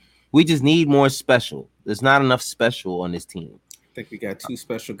saying? We just need more special. There's not enough special on this team. I think we got 2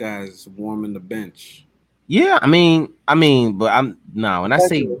 special guys warming the bench. Yeah, I mean, but when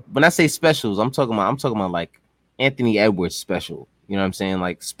I say specials, I'm talking about like Anthony Edwards special. You know what I'm saying?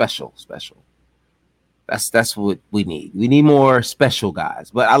 Like special. That's what we need. We need more special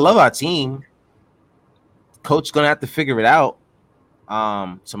guys. But I love our team. Coach gonna have to figure it out.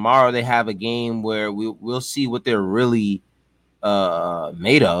 Tomorrow they have a game where we'll see what they're really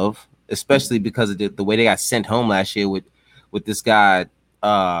made of, especially because of the way they got sent home last year with this guy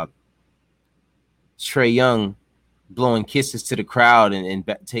Trae Young blowing kisses to the crowd and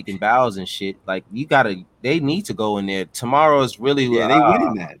taking bows and shit. Like, they need to go in there. Tomorrow is really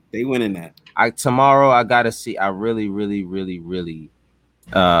they winning that. Tomorrow I gotta see. I really, really, really, really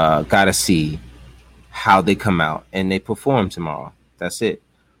gotta see how they come out and they perform tomorrow. That's it.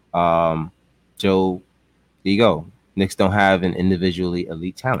 Joe, there you go. Knicks don't have an individually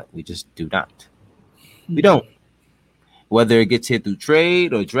elite talent. We just do not. We don't. Whether it gets here through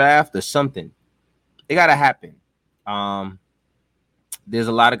trade or draft or something, it gotta happen. There's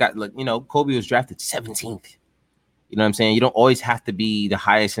a lot of guys. Like, Kobe was drafted 17th. You know what I'm saying? You don't always have to be the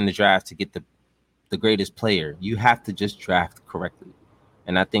highest in the draft to get the greatest player. You have to just draft correctly.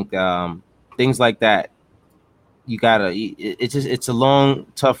 And I think things like that, you gotta. It's a long,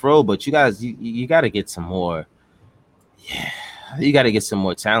 tough road, but you guys, you gotta get some more. Yeah, you gotta get some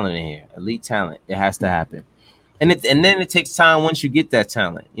more talent in here. Elite talent. It has to happen. And then it takes time once you get that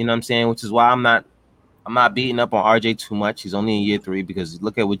talent. You know what I'm saying? Which is why I'm not beating up on RJ too much. He's only in year 3 because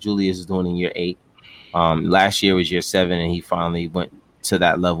look at what Julius is doing in year 8. Last year was year 7, and he finally went to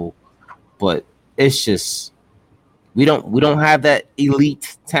that level. But it's just we don't have that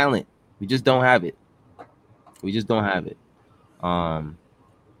elite talent. We just don't have it. We just don't have it. I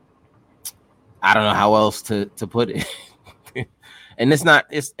don't know how else to put it. And it's not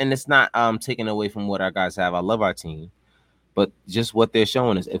taken away from what our guys have. I love our team, but just what they're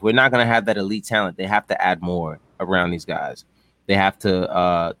showing is if we're not going to have that elite talent, they have to add more around these guys. They have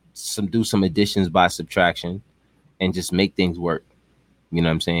to do some additions by subtraction and just make things work. You know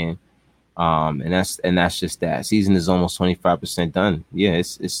what I'm saying? And that's just that. Season is almost 25% done. Yeah,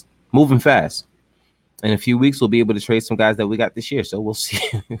 it's moving fast. In a few weeks, we'll be able to trade some guys that we got this year. So we'll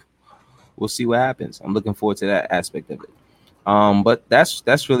see. We'll see what happens. I'm looking forward to that aspect of it. But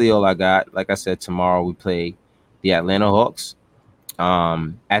that's really all I got. Like I said, tomorrow we play the Atlanta Hawks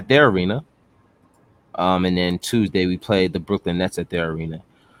at their arena. And then Tuesday we play the Brooklyn Nets at their arena.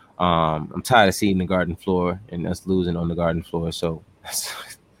 I'm tired of seeing the Garden floor and us losing on the Garden floor. So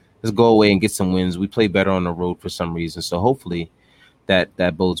let's go away and get some wins. We play better on the road for some reason. So hopefully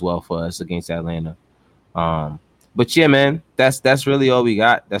that bodes well for us against Atlanta. But yeah, man, that's really all we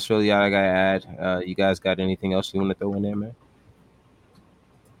got. That's really all I got to add. You guys got anything else you want to throw in there, man?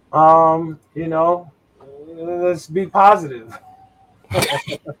 Let's be positive.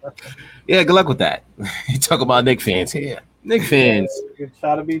 Yeah, good luck with that. You talk about Knicks fans here. Knicks fans. Yeah,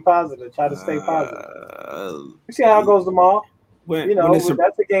 try to be positive. Try to stay positive. We see how it goes tomorrow. When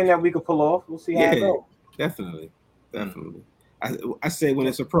that's a game that we could pull off. We'll see how it goes. Definitely. I say when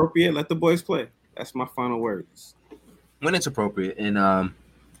it's appropriate, let the boys play. That's my final words. When it's appropriate, and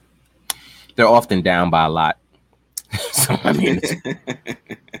they're often down by a lot. So I mean,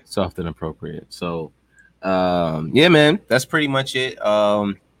 it's often appropriate. So yeah, man, that's pretty much it.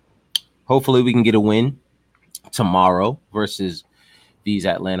 Hopefully we can get a win tomorrow versus these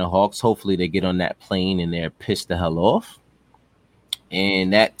Atlanta Hawks. Hopefully they get on that plane and they're pissed the hell off.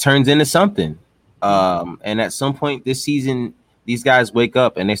 And that turns into something. And at some point this season, these guys wake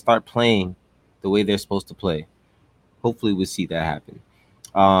up and they start playing the way they're supposed to play. Hopefully we'll see that happen.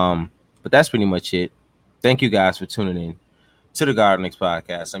 But that's pretty much it. Thank you guys for tuning in to the Garden Knicks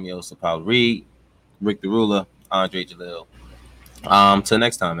podcast. I'm your host, Paul Reed, Rick the Ruler, Andre Jalil. Till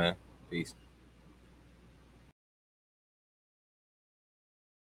next time, man. Peace.